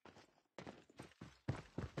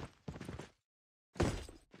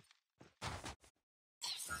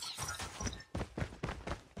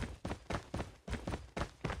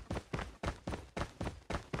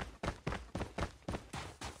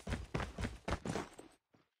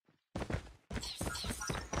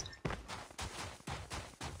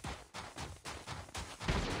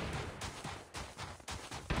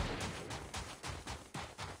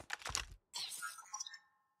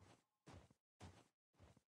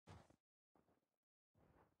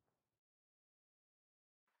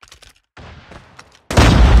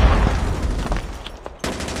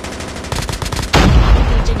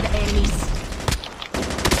 Engaging the enemies.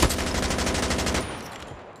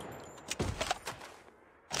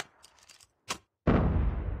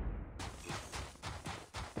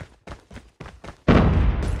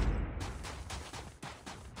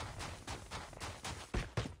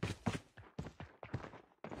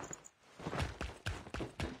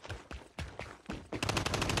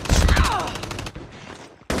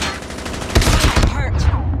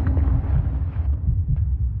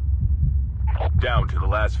 Down to the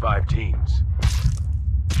last 5 teams.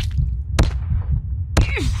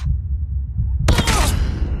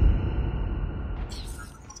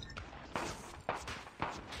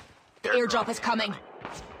 The airdrop is coming.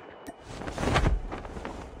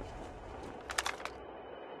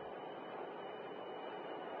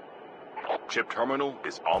 Chip terminal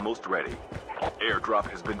is almost ready. Airdrop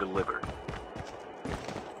has been delivered.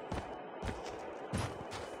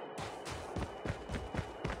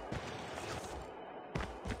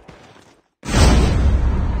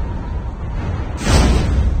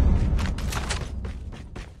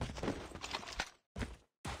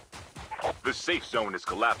 The safe zone is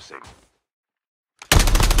collapsing.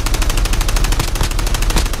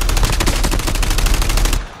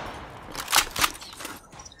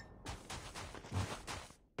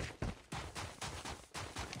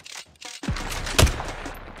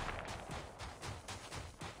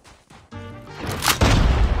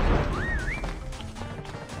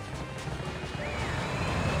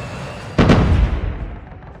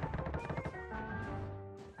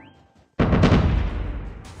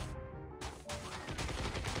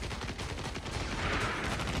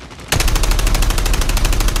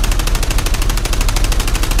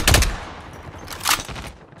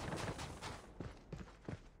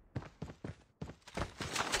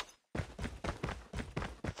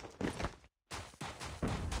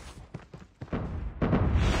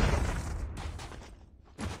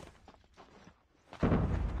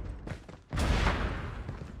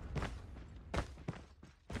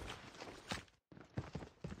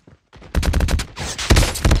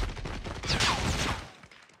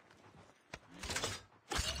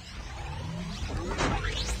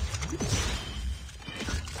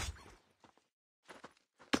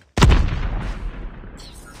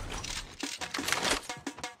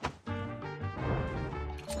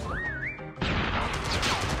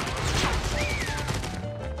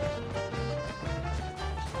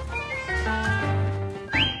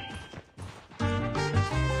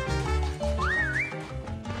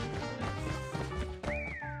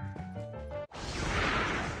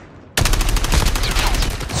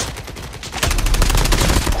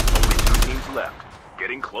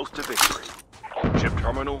 Getting close to victory. Chip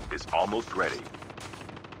terminal is almost ready.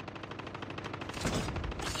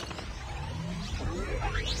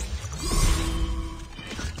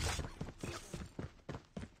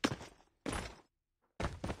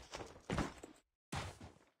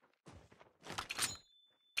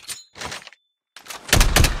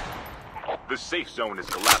 The safe zone is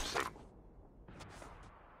collapsing.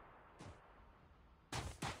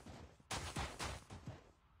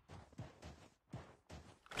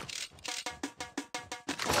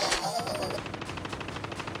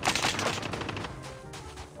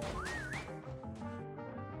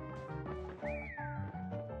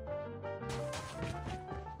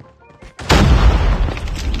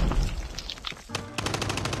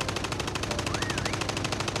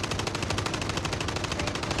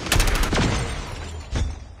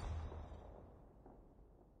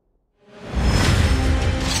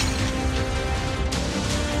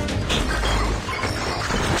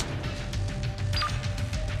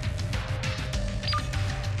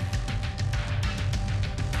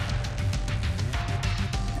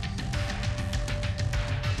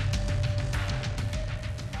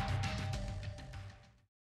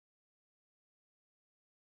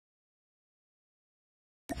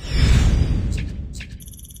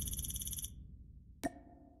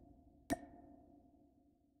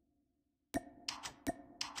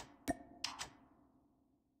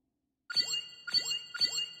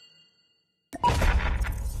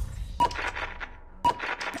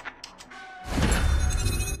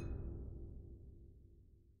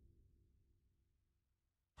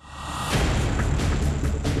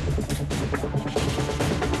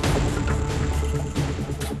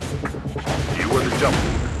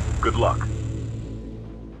 Good luck.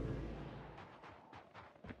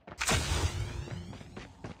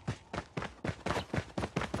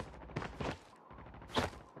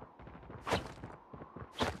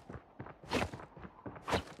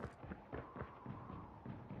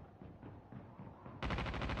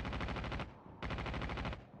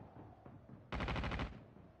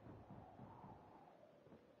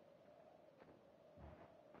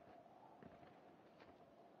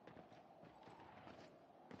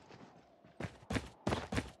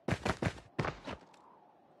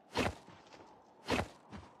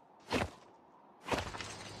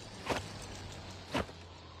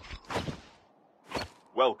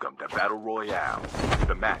 Welcome to Battle Royale.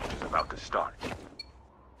 The match is about to start.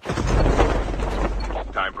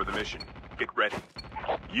 Time for the mission. Get ready.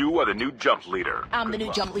 You are the new jump leader. I'm the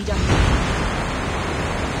new jump leader.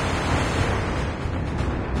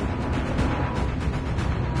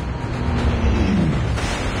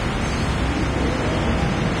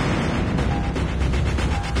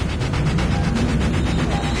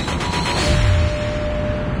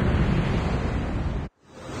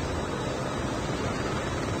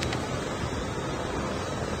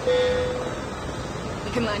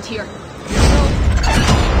 We can land here.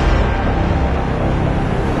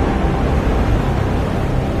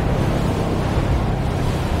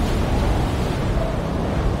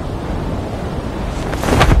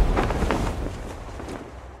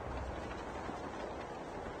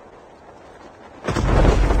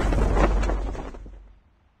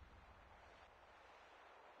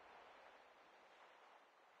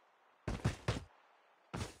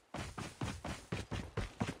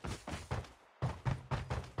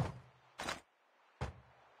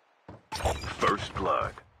 First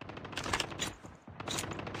blood.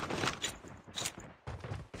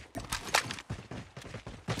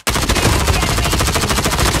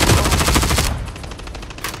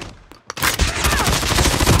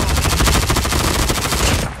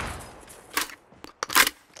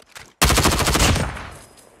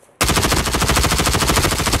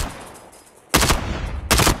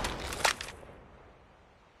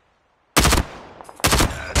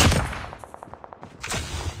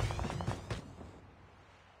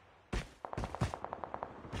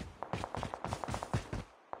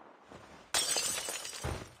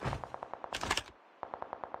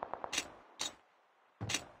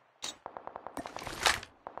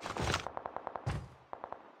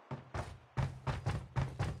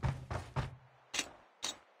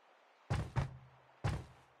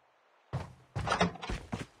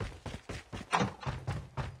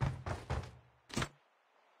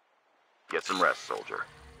 Get some rest, soldier.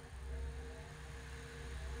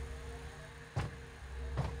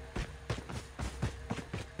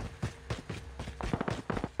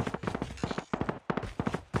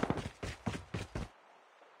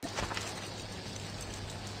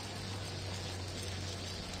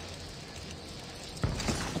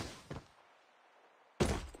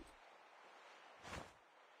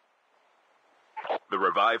 The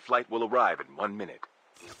revived flight will arrive in 1 minute.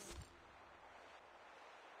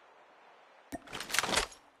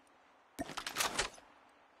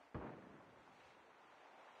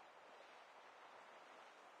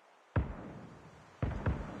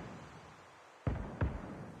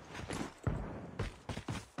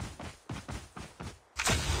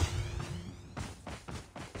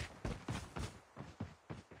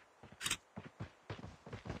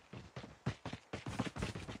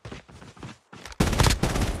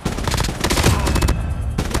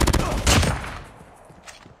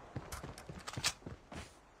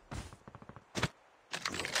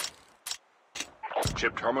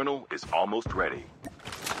 chip terminal is almost ready.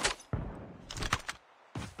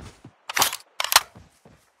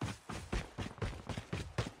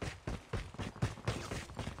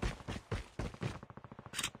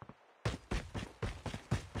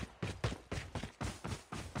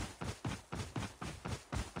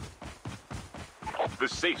 The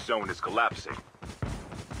safe zone is collapsing.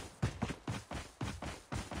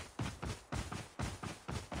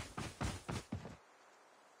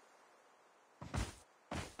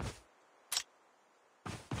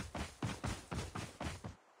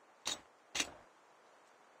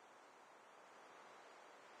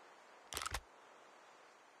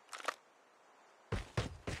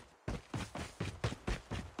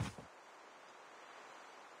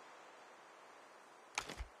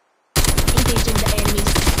 Engaging the enemies.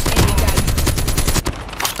 Enemy down.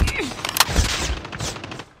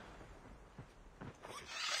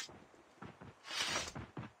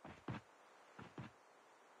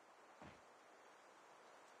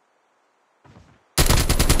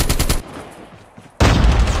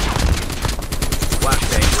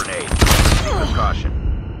 Flashbang grenade. Proceed with caution.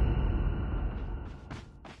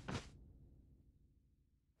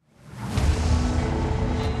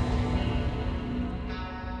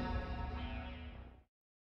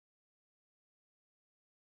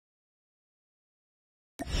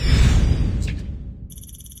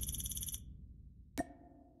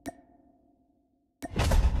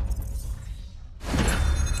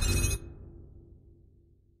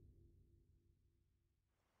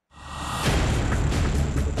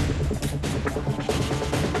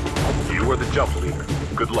 You are the jump leader.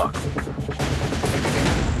 Good luck.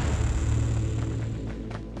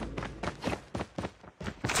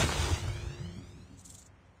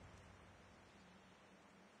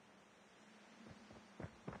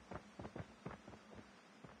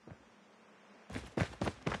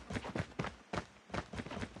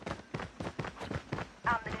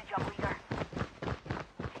 I'm the new jump leader.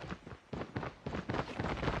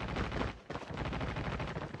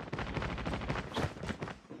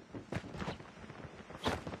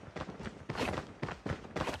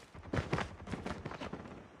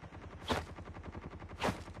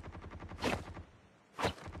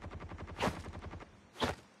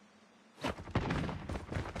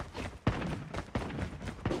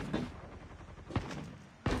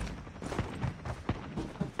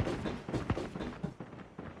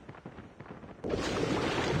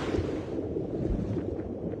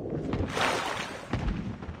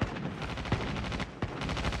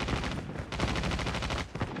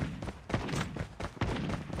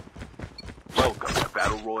 Welcome to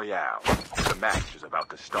Battle Royale. The match is about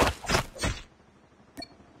to start.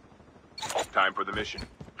 Time for the mission.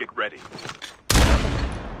 Get ready.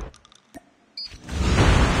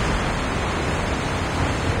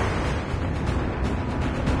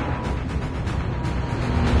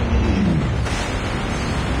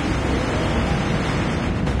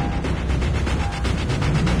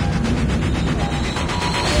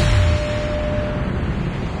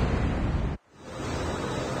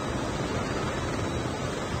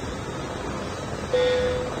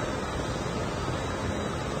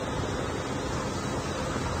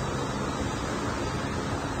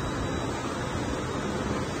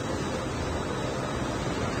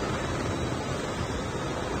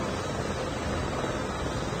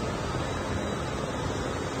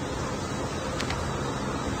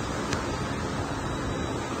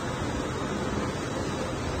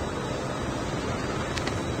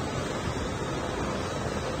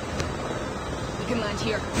 We can land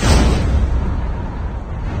here.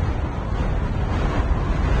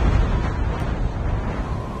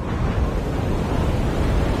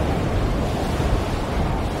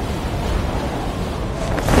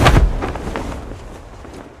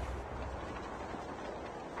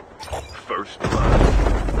 First blood.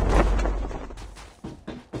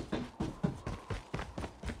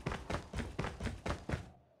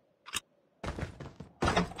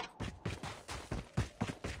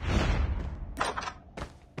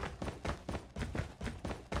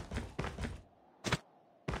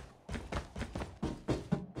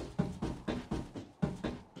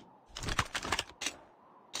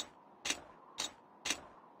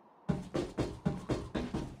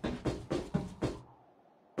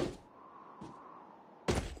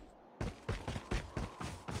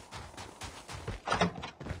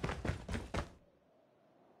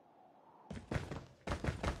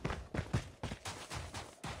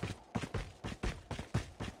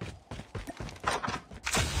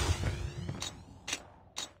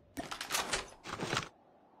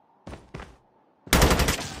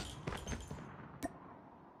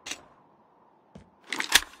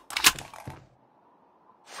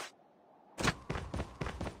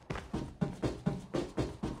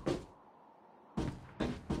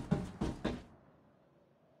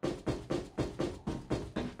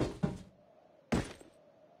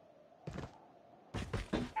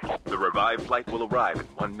 revived flight will arrive in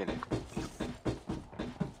 1 minute.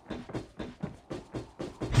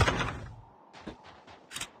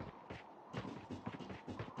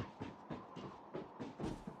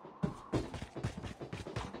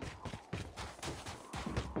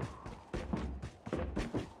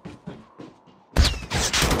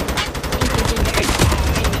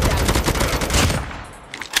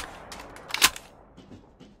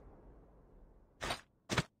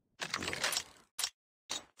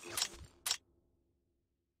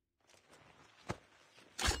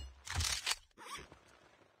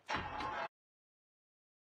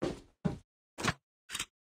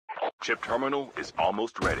 Chip terminal is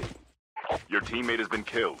almost ready. Your teammate has been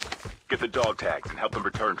killed. Get the dog tags and help them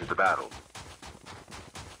return to the battle.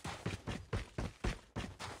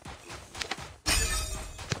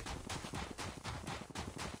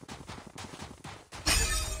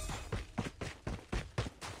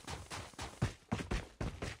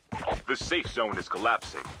 The safe zone is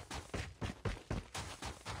collapsing.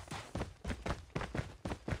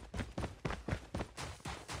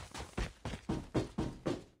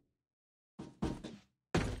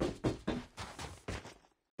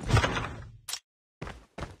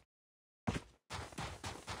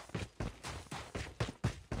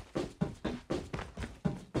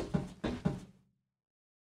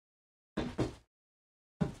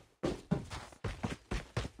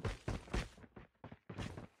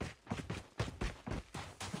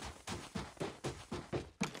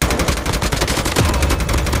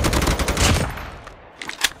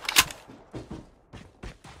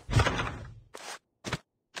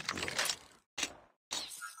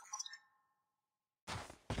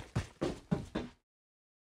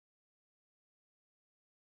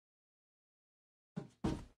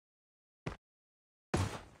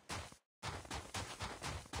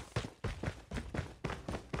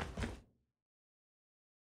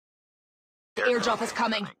 The airdrop is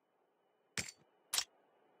coming.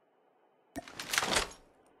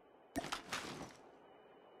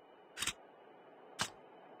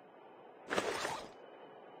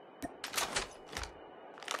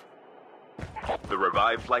 The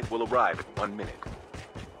revived flight will arrive in 1 minute.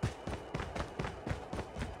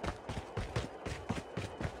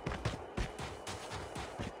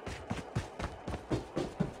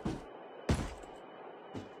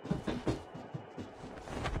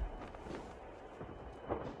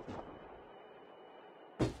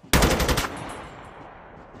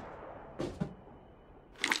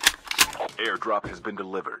 Airdrop has been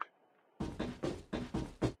delivered.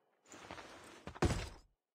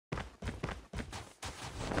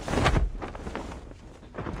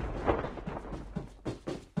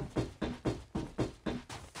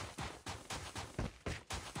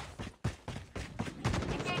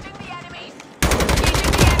 Engaging the enemies! Engaging the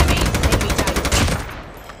enemies! Enemy down.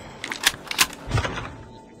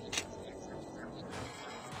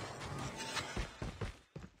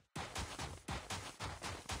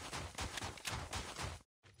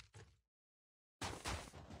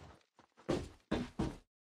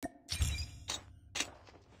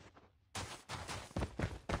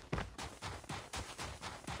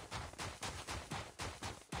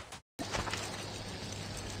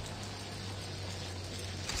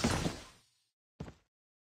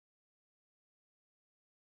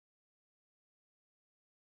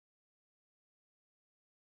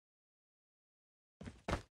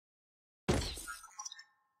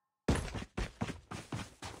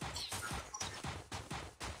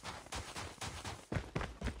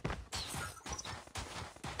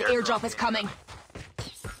 The airdrop is coming.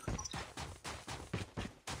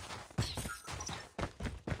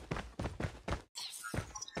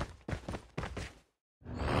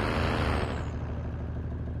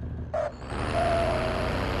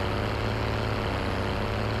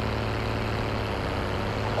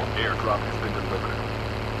 Airdrop has been delivered.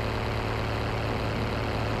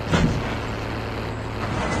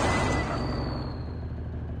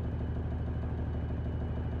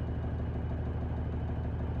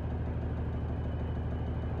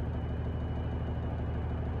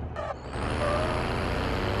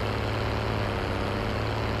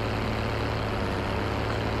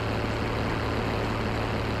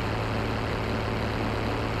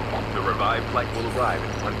 The revived flight will arrive in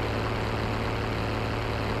 1 minute.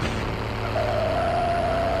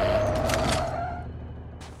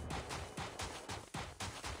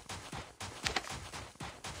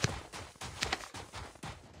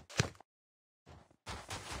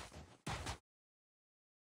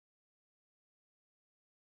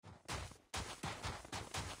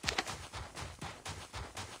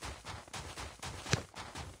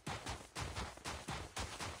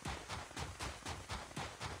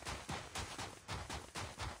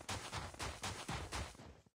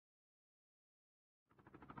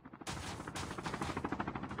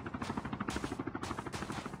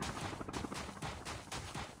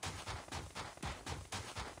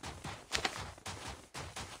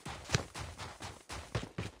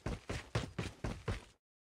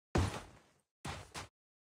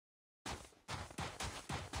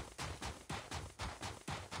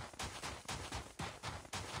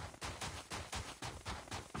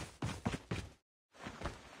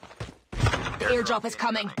 Airdrop is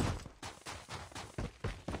coming.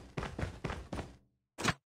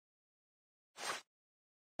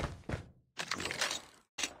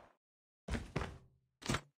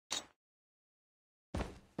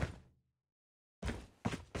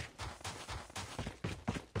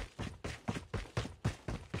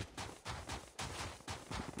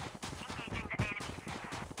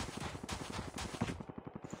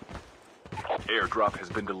 Airdrop has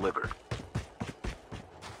been delivered.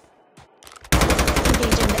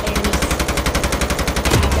 Engaging the enemies.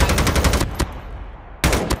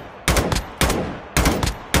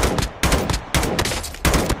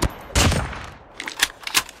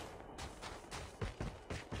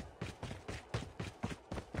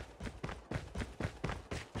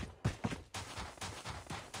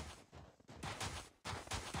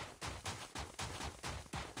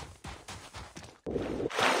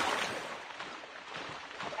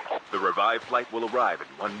 The revived flight will arrive in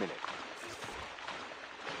 1 minute.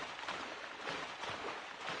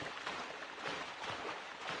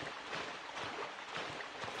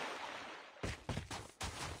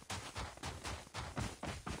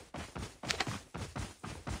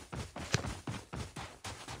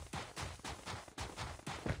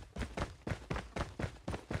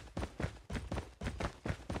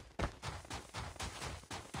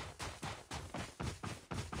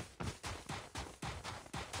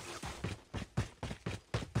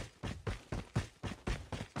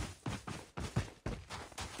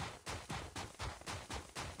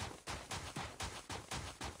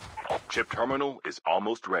 Chip terminal is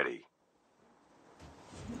almost ready.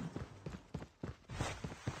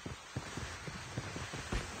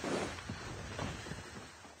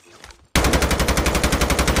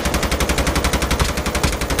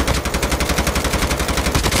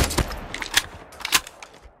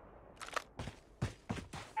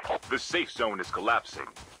 The safe zone is collapsing.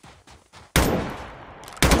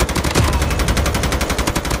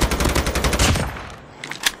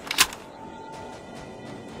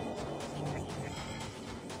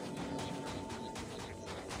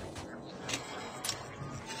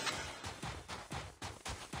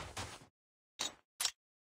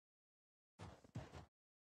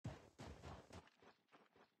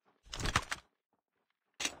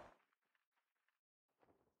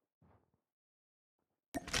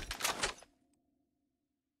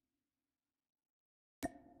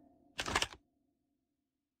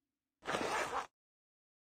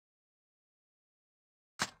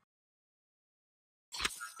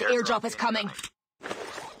 The airdrop is coming.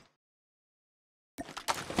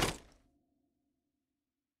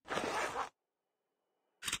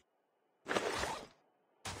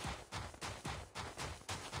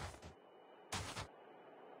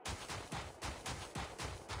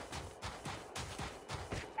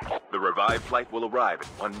 The revived flight will arrive in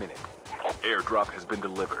 1 minute. Airdrop has been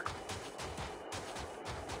delivered.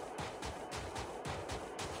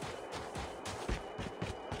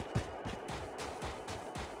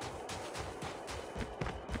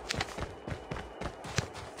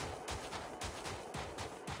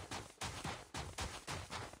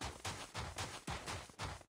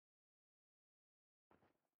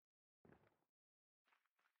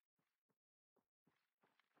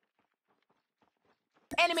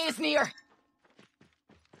 Enemy is near.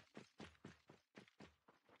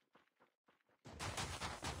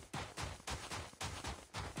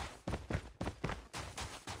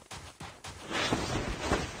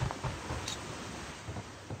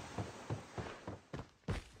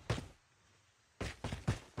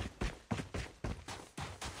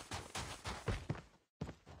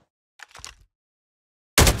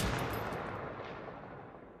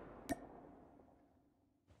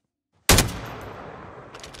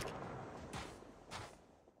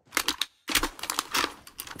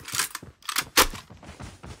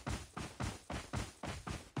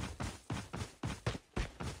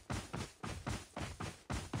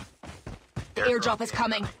 The airdrop is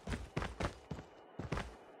coming.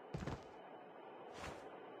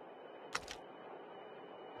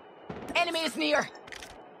 Enemy is near.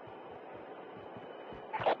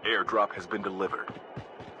 Airdrop has been delivered.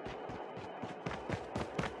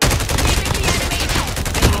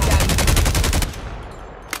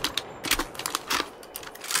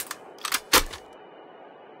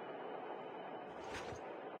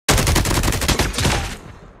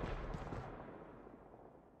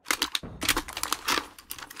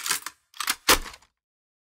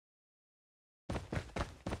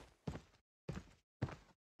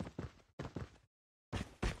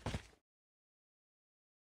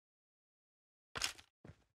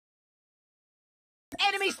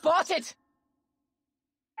 Enemy spotted!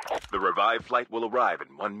 The revived flight will arrive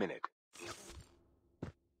in 1 minute.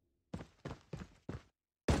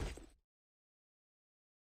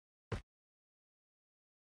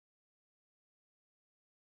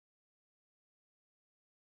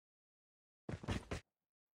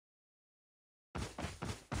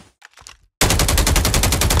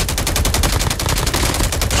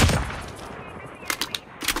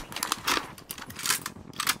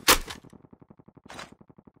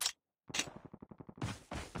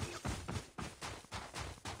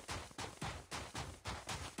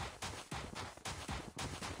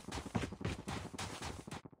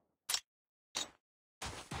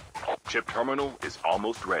 Chip terminal is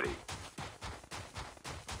almost ready.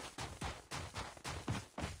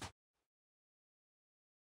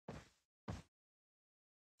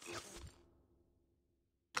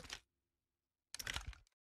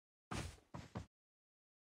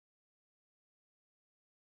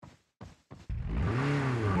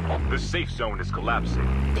 The safe zone is collapsing.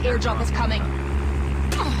 The airdrop is coming. Enemy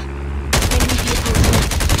vehicles.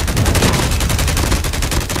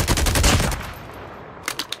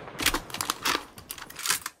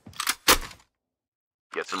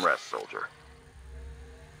 Get some rest, soldier.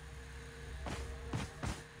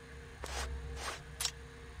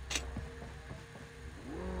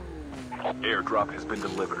 Airdrop has been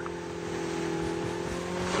delivered.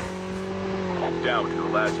 Down to the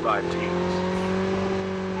last 5 teams.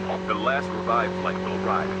 The last revived flight will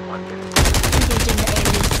arrive in 1 minute. Engaging the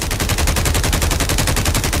enemies.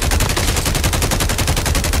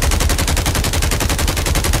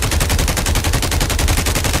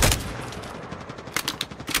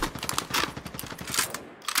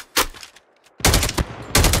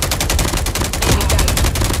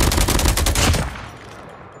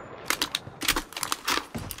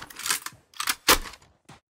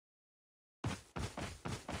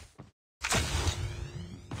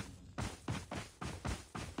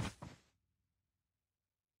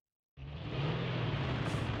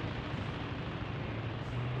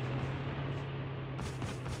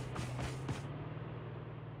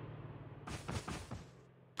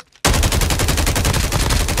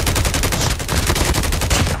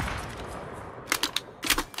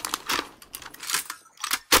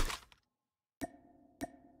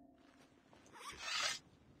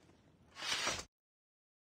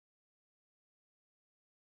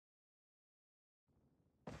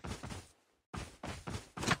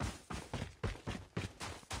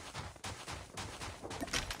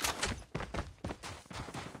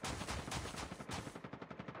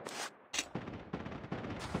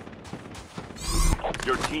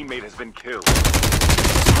 Your teammate has been killed.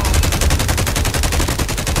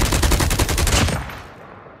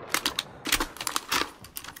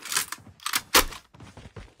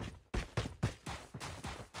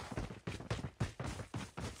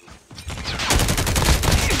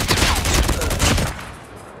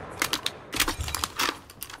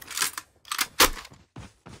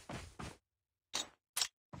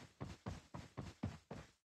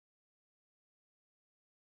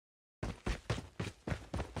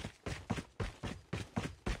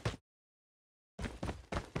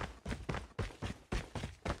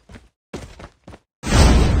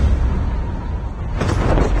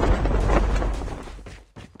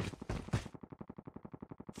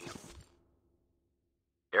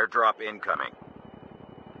 Airdrop incoming.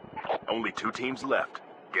 Only 2 teams left,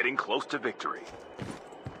 getting close to victory.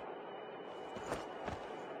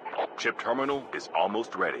 Chip terminal is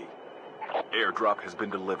almost ready. Airdrop has been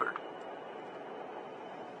delivered.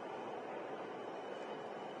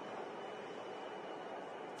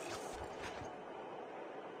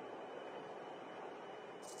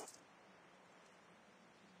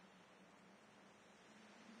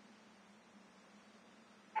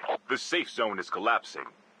 The safe zone is collapsing.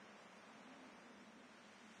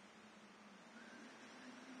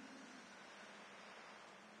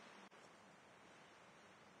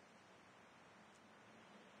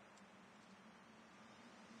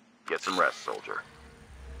 Get some rest, soldier.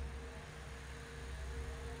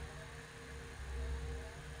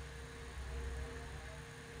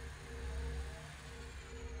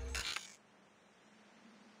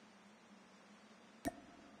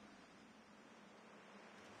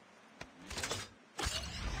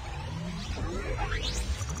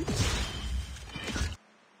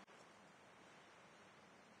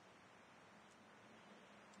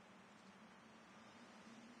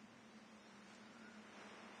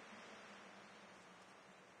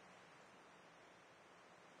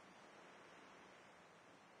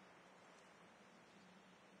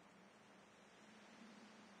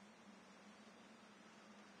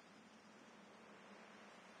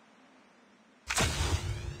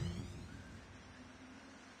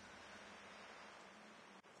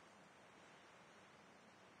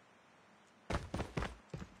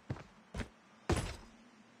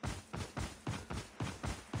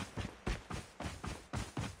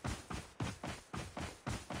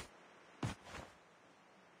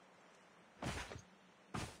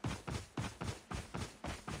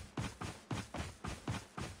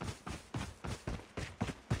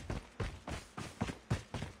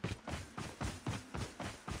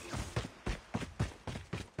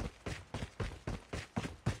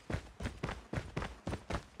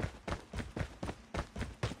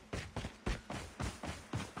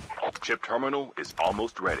 Chip terminal is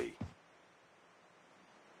almost ready.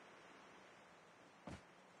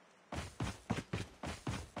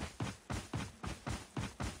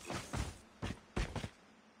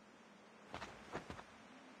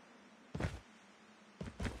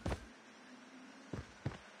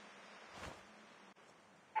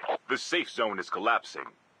 The safe zone is collapsing.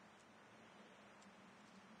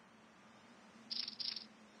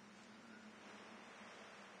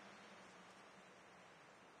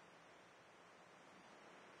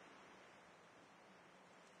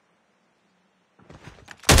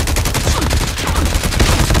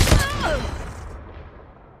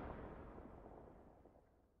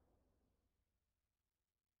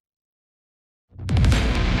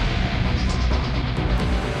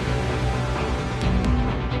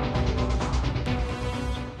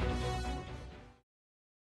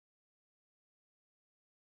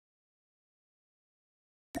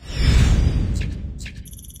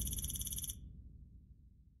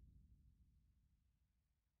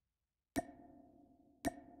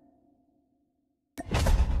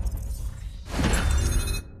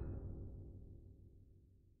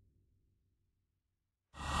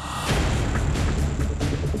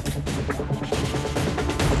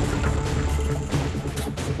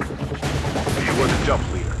 You are the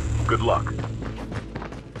jump leader. Good luck.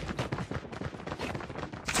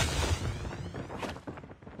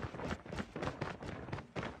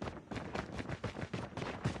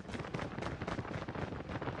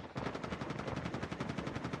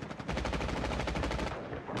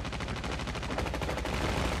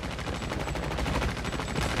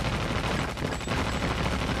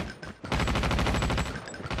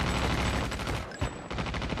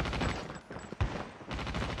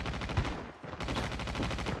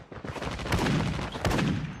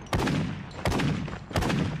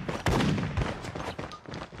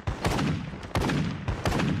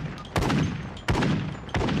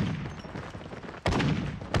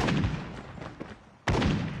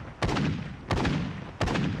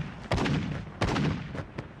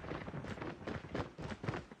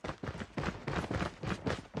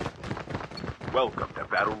 Welcome to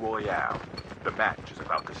Battle Royale. The match is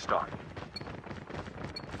about to start.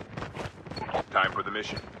 Time for the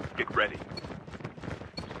mission. Get ready.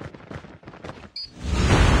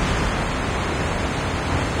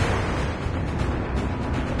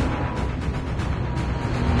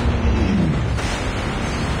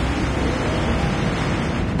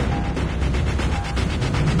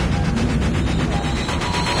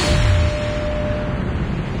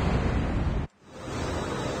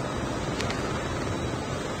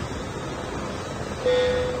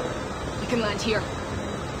 You can land here.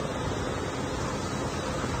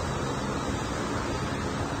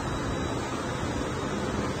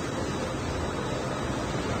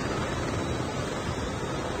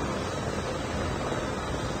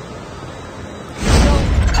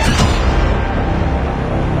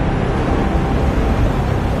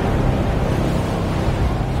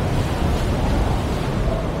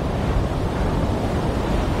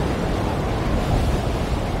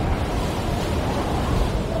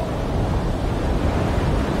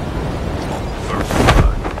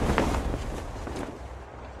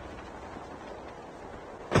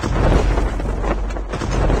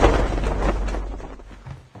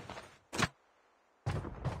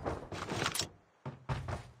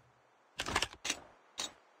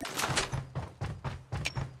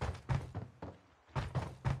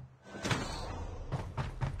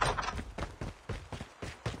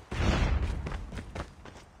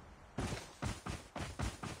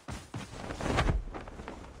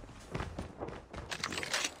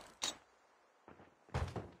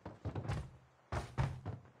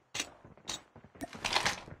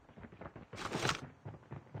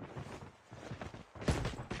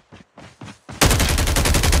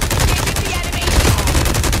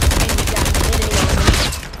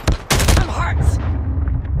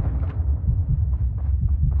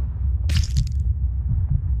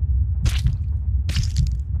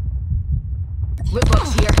 Loot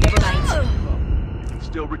box here, never mind. You can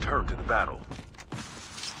still return to the battle.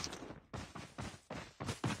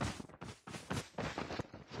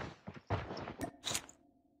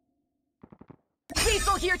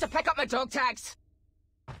 Diesel here to pick up my dog tags.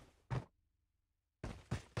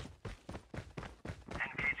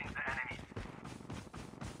 Engaging the enemy.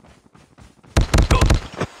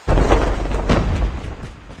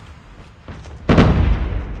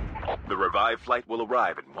 The revived flight will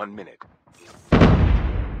arrive in 1 minute.